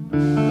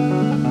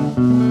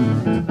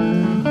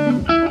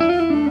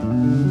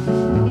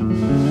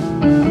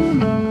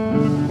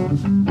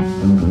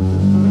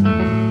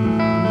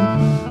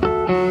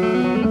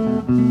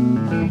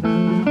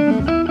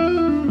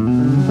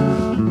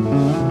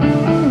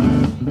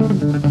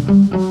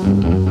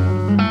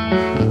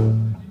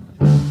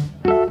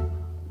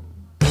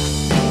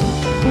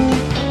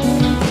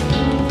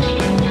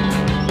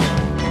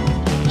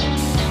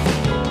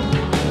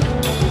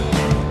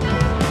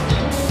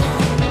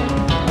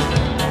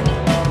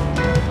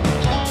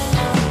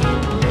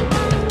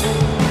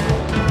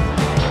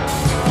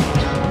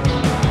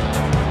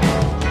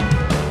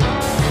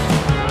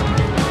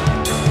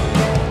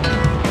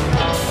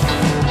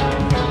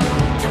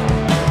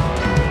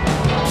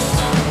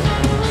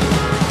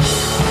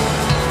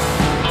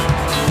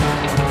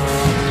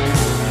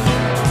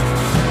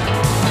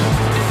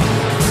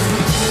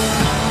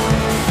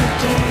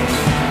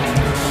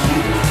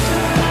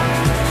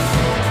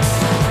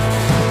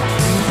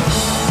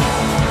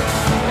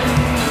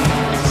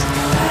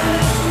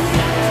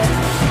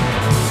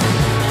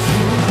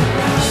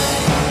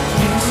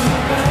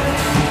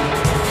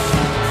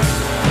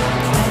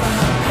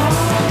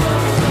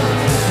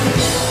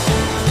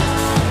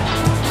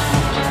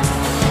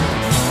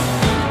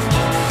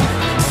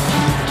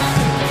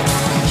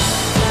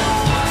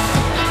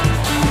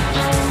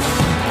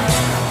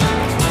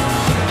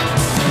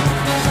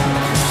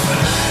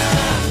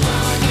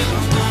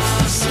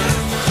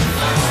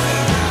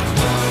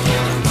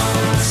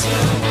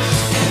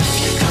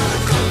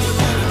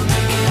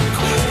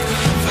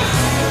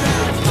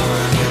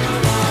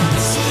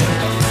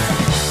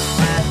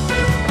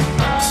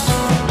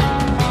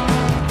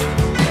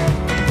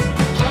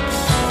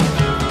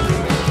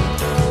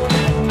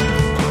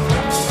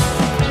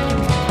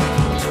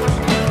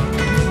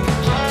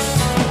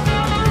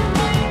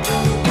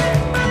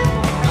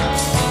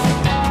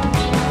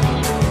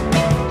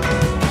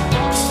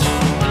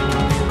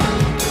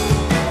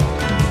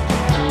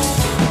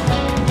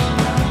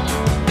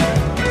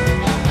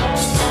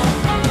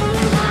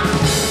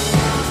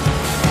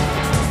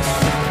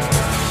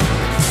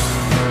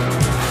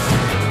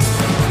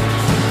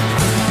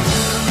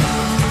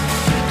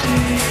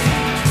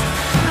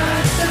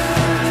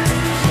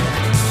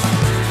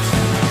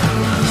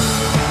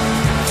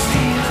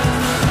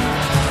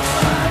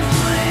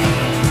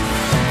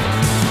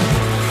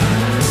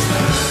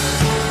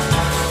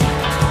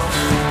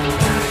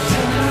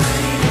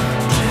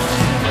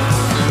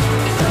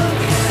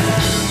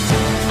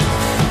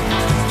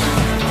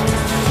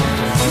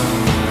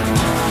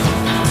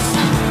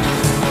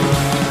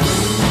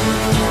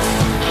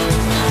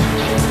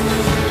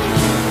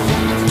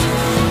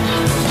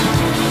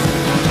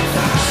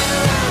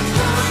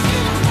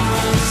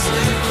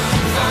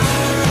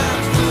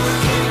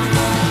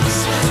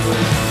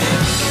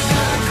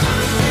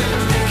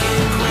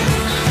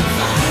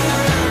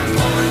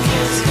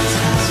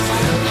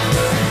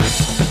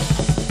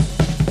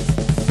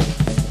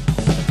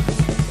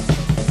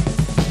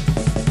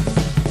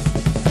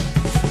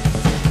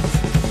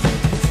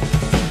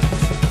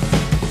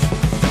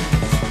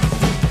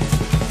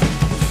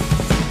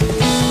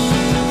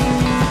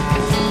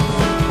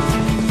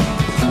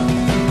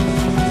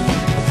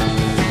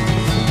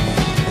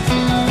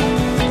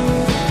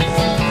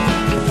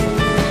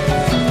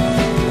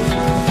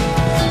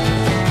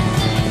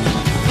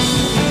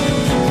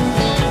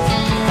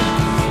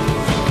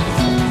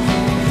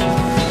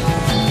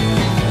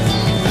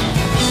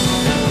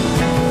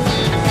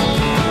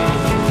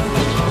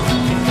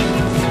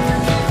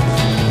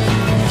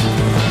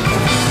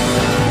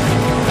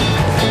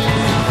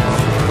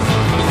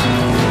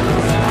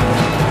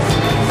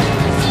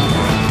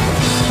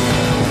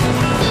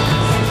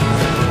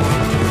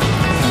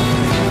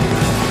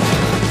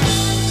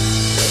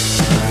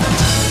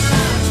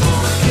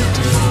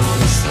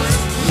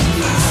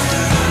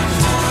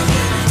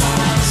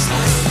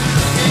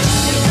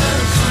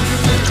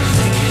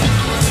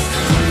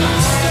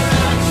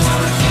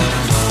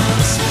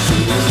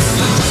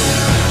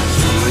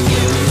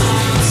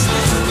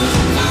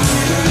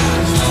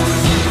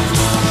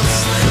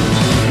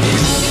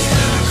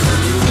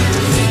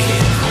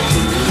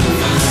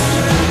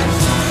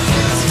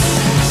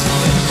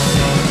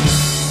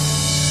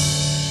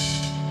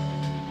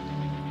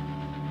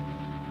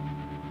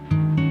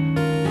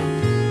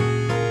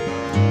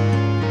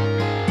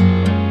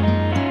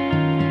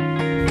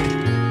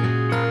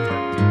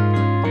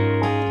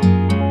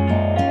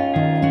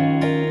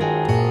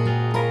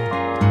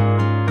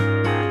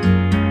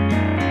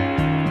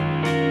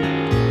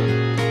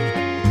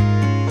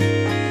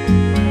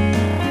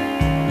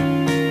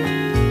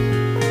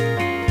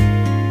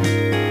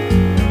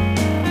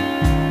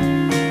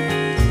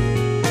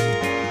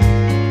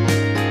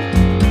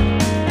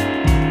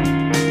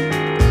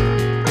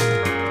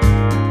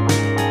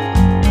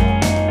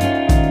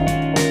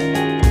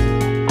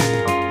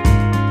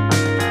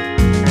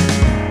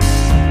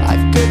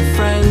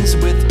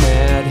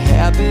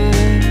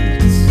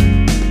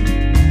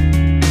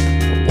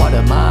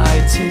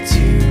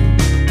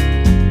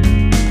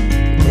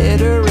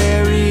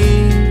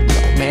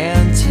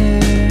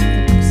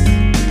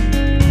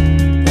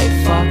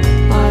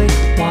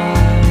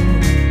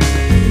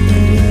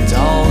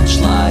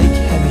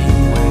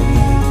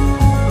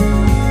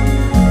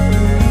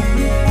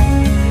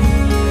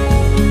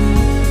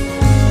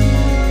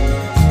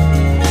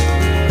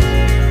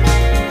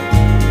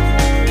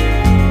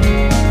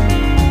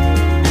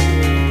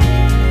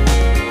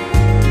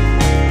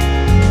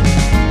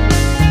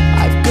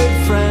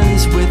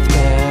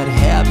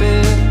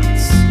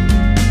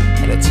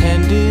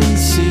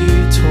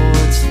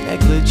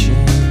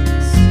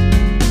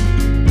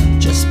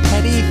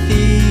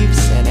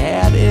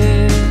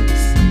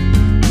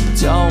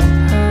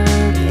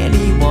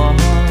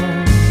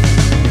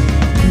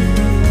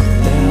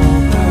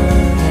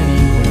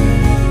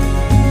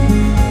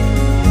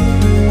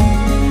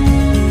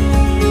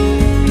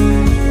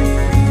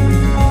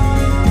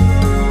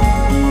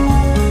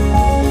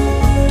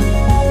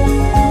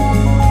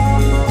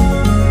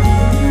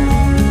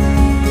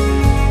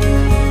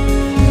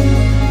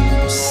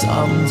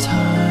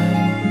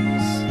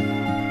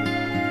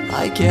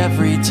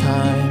 every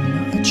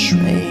time a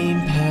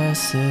train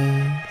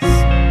passes,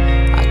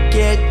 I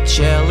get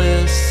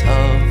jealous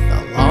of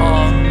the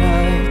long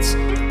nights,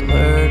 the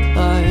blurred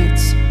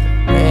lights,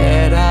 the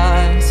red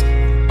eyes,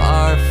 the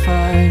bar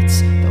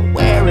fights, the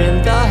where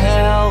in the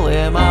hell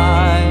am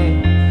I?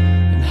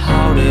 And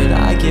how did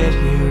I get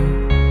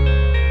here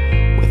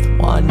with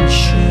one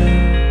shoe?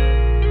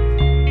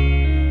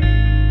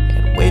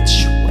 And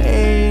which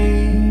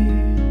way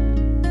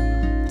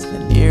to the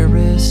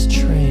nearest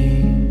train?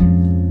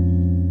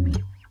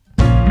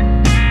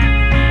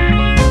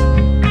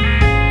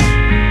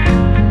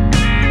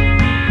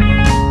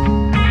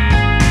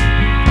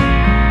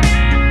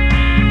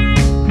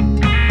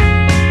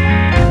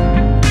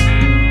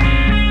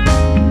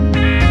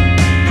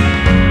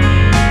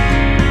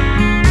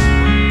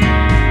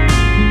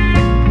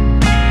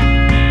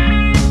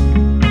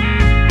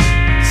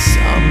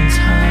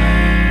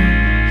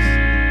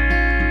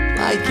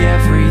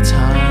 Every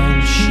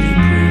time she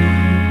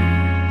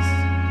breathes,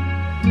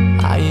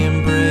 I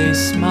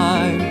embrace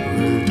my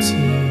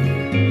routine.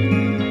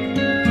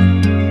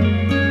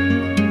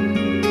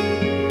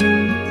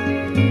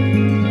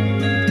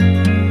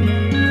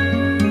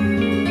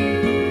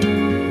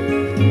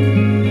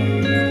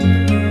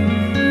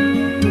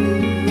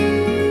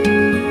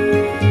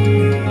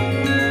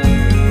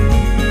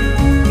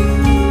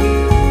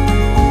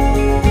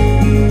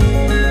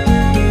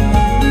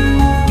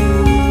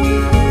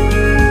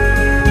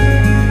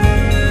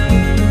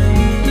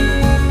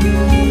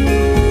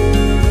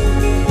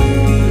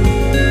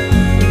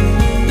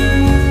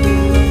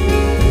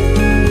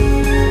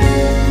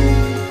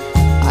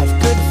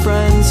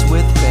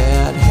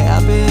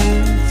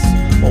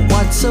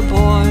 What's a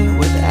boy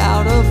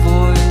without a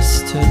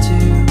voice to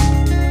do?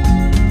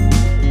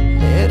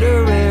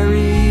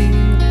 Literary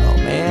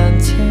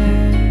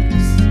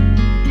romantics,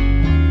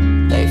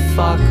 they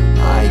fuck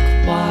like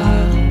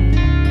wild,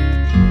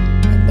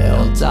 and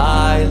they'll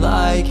die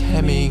like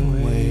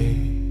Hemingway.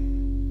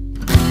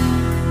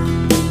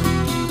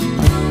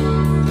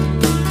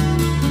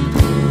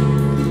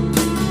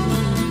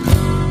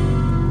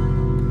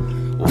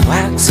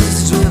 Wax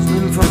is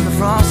dripping from the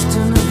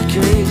frosting of the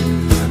cake.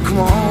 Come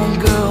on,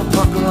 girl,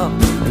 buckle up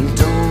and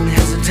don't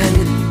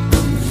hesitate.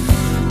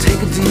 Take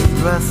a deep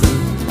breath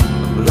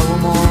and blow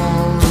them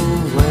all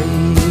away.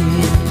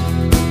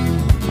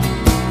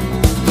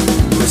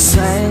 We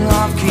sang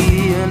off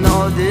key and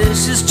all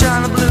this is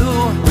China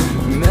blue.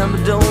 Remember,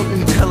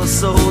 don't tell a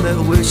soul that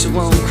wish it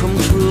won't come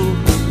true.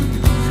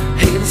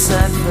 Hate a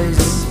sad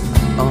face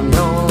on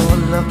your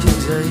lucky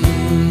day.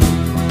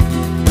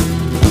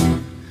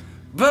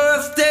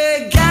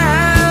 Birthday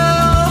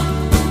gal,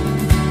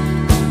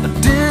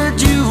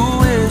 did you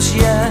wish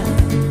yet?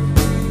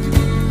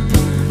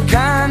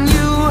 Can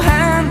you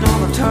handle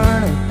the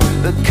turning?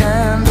 The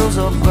candles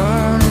are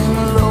burning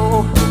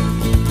low.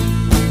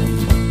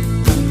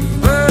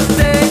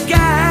 Birthday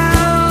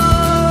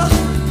gal,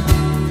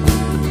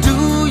 do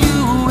you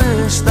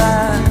wish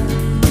that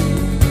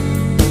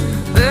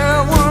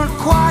there weren't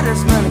quite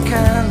as many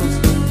candles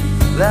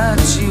that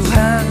you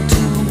had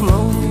to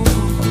blow?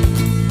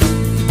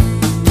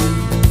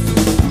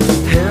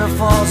 Hair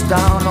falls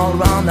down all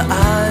around the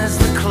eyes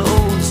that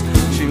close.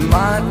 She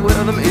might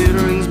wear them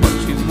earrings, but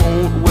she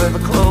won't wear the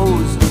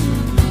clothes.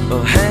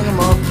 Or hang them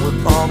up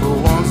with all the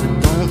ones that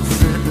don't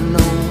fit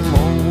no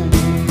more.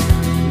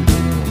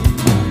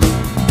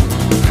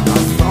 I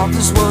thought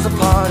this was a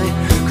party.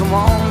 Come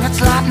on, let's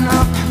lighten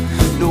up.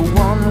 No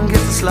one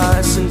gets a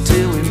slice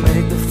until we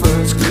make the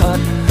first cut.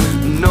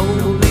 No,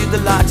 leave the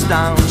lights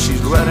down.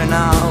 She's ready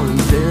now, and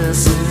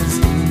this is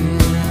it.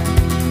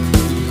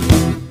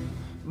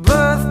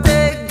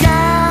 Birthday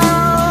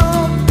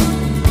gal,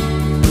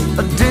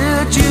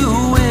 did you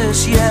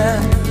wish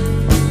yet?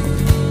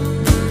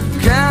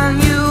 Can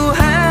you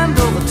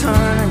handle the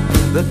turning?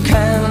 The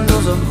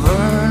candles are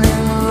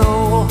burning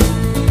low.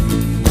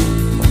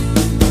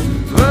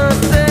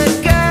 Birthday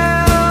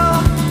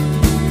gal,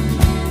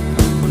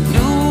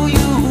 do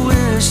you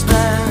wish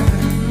that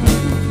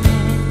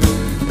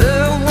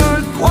there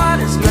weren't quite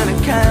as many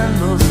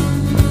candles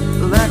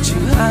that you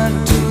had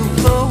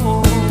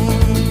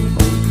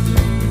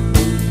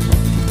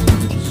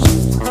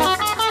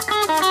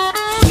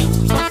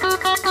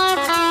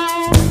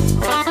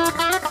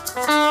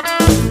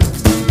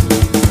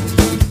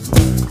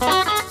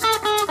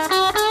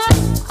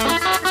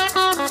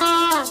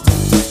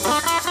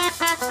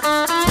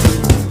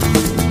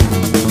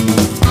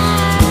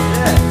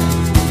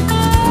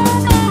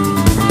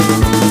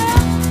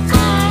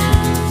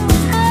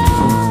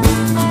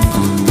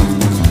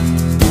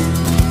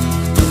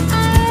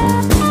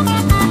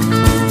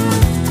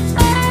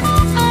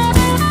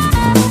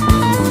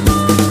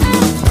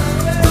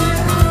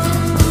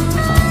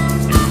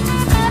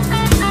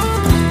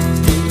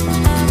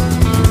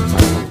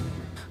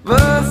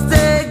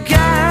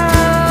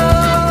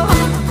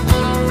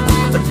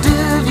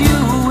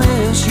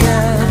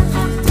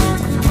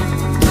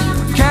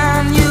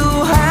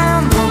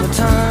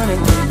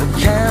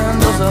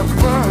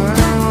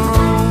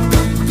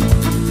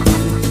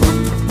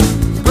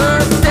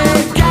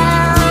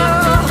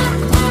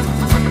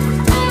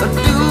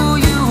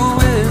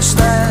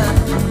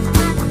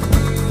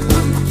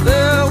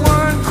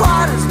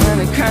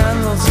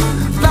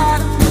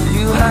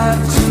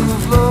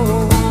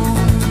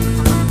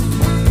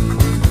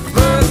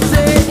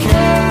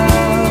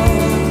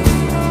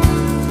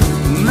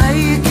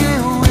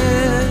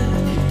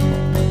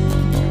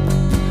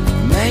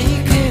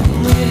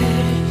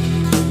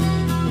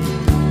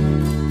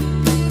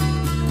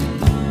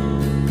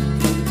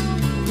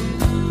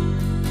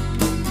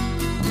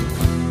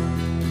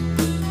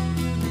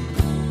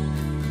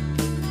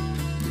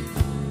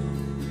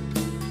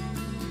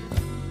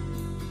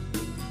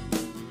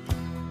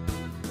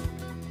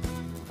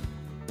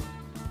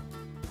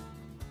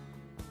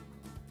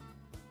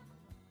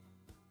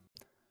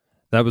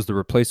That was the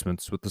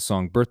Replacements with the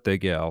song Birthday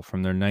Gal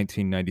from their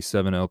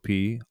 1997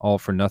 LP, All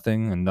for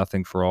Nothing and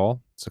Nothing for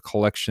All. It's a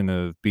collection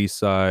of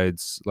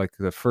B-sides. Like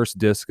the first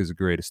disc is the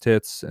greatest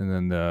hits, and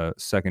then the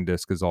second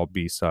disc is all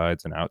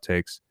B-sides and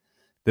outtakes.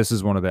 This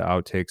is one of the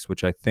outtakes,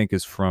 which I think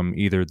is from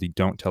either the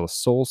Don't Tell a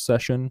Soul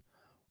session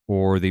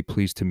or the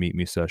Pleased to Meet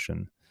Me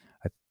session.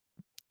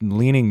 I'm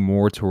leaning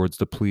more towards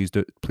the Pleased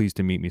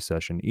to Meet Me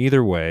session.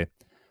 Either way,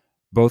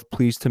 both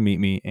Pleased to Meet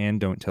Me and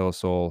Don't Tell a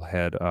Soul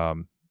had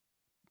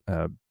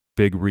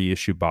big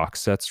reissue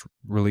box sets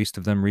released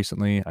of them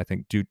recently. I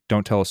think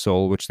Don't Tell a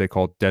Soul, which they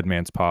called Dead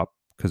Man's Pop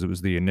because it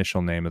was the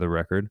initial name of the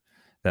record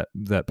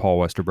that Paul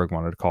Westerberg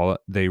wanted to call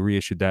it. They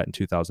reissued that in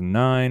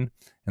 2009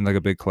 and like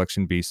a big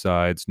collection,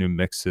 B-sides, new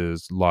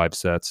mixes, live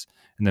sets.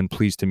 And then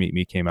Pleased to Meet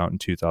Me came out in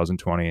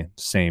 2020,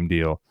 same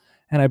deal.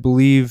 And I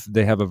believe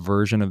they have a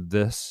version of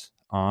this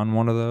on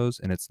one of those,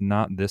 and it's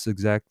not this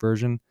exact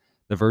version.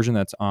 The version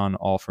that's on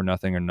All for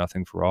Nothing or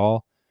Nothing for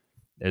All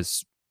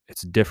it's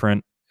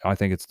different. I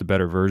think it's the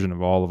better version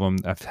of all of them.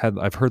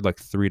 I've heard like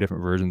 3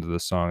 different versions of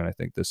this song, and I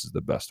think this is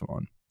the best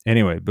one.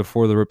 Anyway,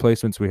 before the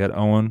Replacements, we had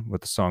Owen with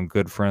the song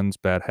Good Friends,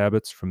 Bad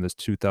Habits from this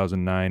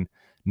 2009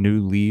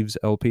 New Leaves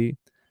LP.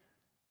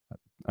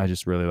 I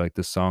just really like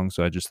this song,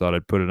 so I just thought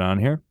I'd put it on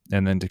here.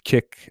 And then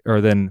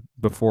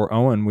before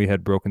Owen, we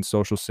had Broken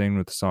Social Scene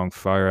with the song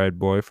Fire-Eyed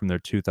Boy from their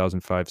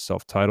 2005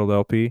 self-titled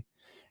LP.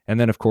 And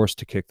then, of course,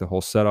 to kick the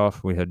whole set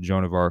off, we had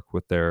Joan of Arc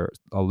with their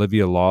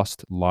Olivia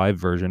Lost live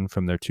version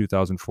from their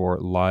 2004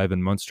 Live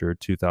in Munster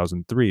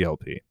 2003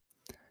 LP.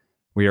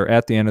 We are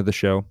at the end of the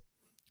show.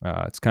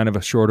 It's kind of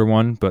a shorter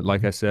one, but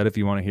like I said, if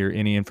you want to hear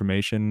any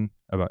information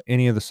about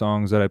any of the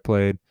songs that I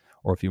played,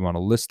 or if you want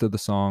a list of the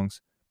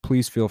songs,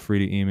 please feel free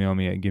to email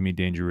me at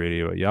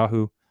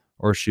GimmeDangerRadio@Yahoo,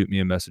 or shoot me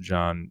a message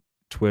on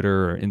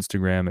Twitter or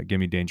Instagram at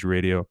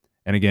GimmeDangerRadio.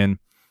 And again,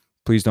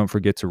 please don't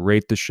forget to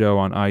rate the show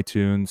on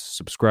iTunes,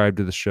 subscribe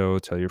to the show,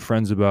 tell your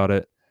friends about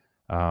it.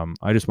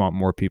 I just want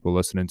more people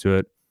listening to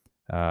it.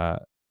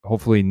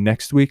 Hopefully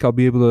next week I'll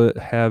be able to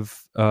have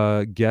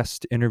a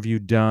guest interview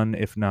done.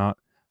 If not,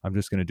 I'm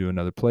just going to do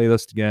another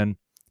playlist again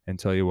and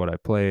tell you what I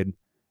played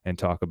and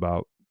talk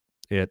about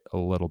it a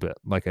little bit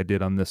like I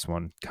did on this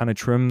one. Kind of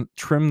trim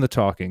the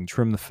talking,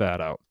 trim the fat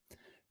out.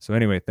 So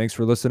anyway, thanks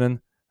for listening.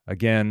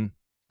 Again,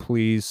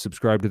 please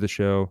subscribe to the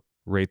show,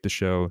 rate the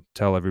show,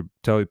 tell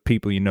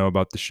people you know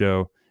about the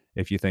show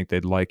if you think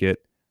they'd like it.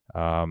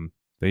 But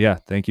yeah,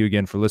 thank you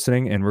again for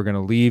listening. And we're going to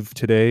leave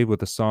today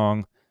with a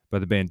song by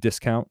the band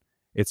Discount.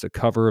 It's a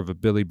cover of a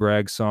Billy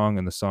Bragg song,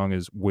 and the song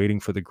is Waiting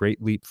for the Great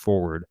Leap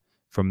Forward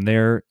from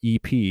their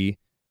EP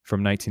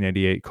from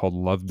 1988 called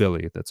Love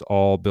Billy. That's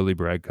all Billy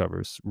Bragg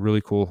covers.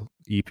 Really cool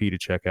EP to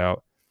check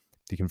out.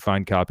 You can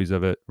find copies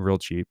of it real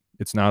cheap.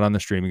 It's not on the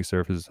streaming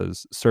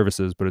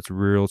services, but it's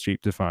real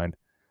cheap to find.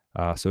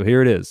 So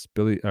here it is,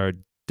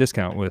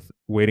 Discount with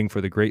Waiting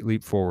for the Great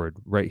Leap Forward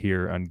right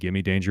here on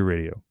Gimme Danger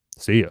Radio.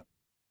 See ya.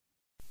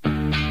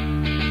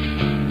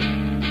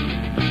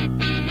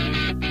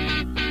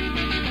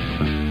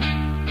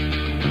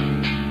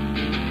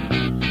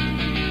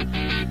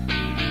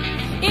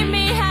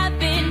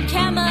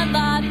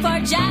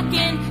 Jack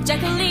and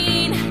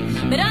Jacqueline,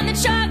 but on the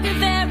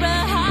Trocadero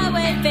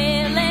highway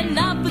filling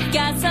up with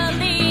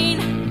gasoline.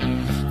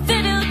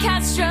 Fidel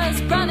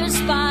Castro's brother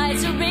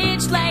spies a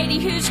rich lady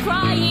who's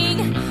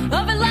crying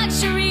over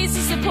luxuries,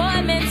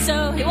 disappointment,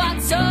 so he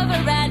walks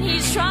over and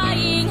he's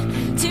trying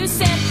to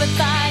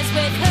sympathize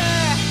with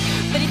her,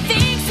 but he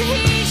thinks that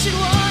he should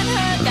warn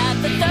her that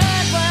the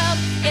third world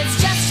is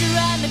just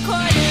around the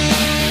corner.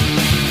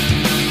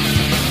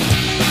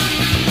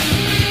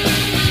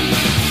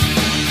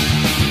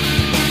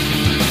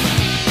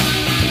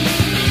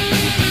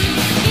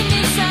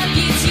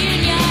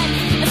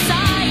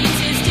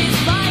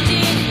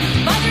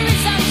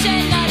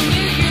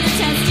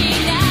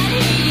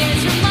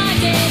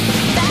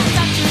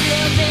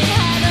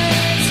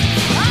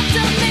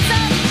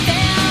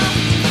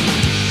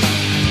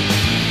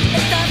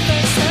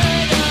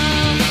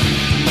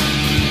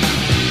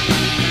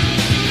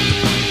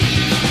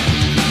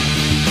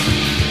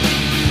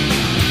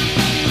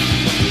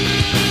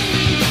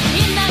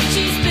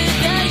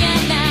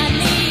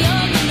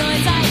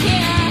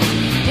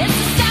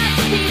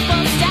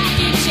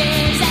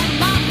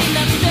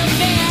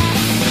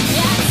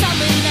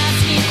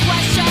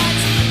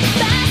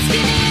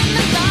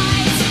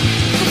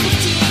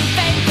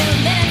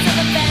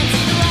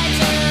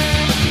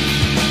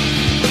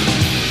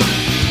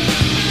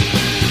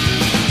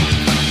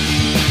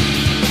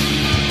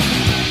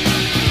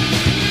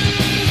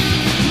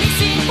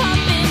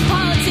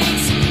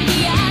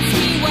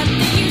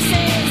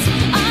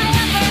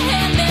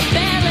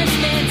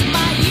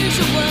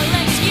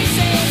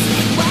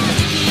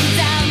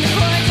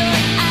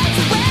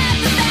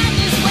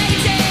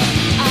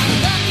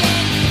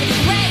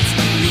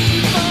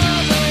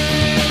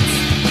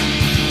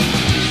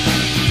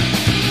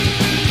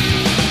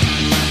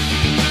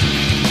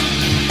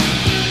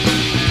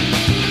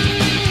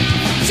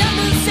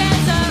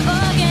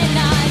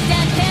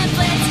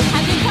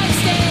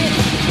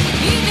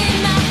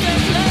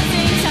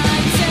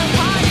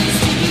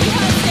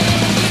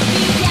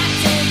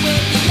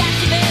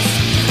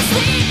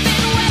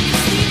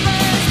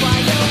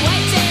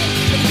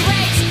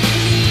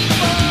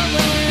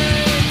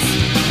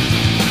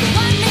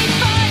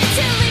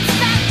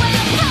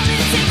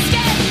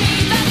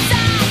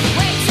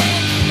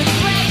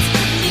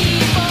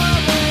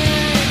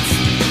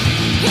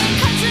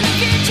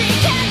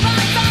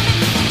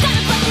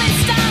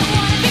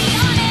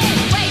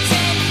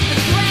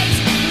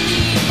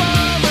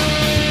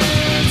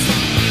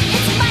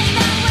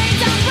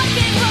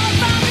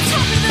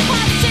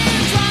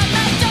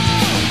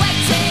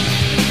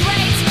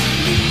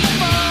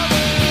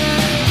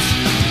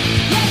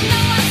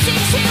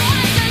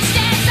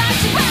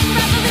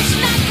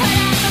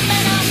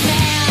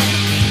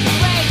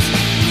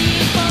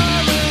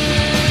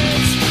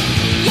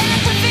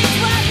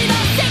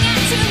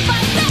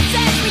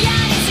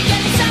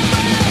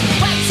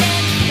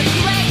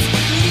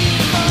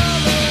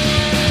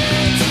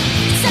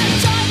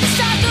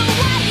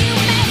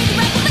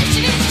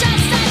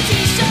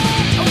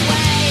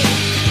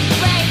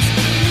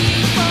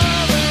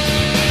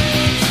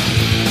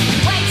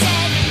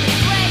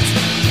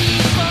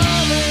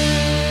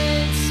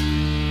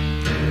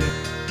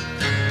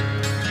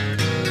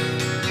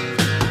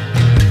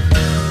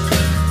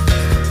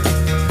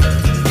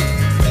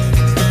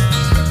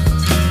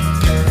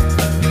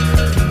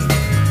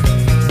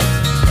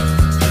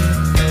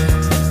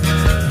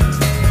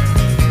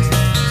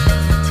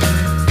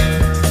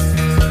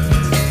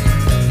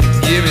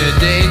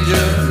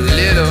 danger,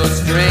 little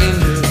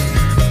stranger,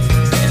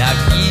 and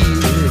I'll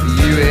give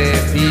you a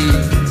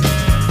piece.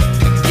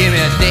 Give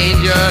me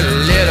danger,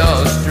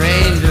 little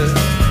stranger,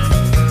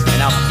 and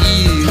I'll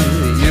feel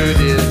your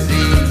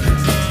disease.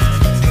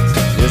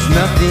 There's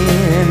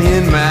nothing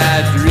in my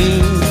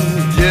dreams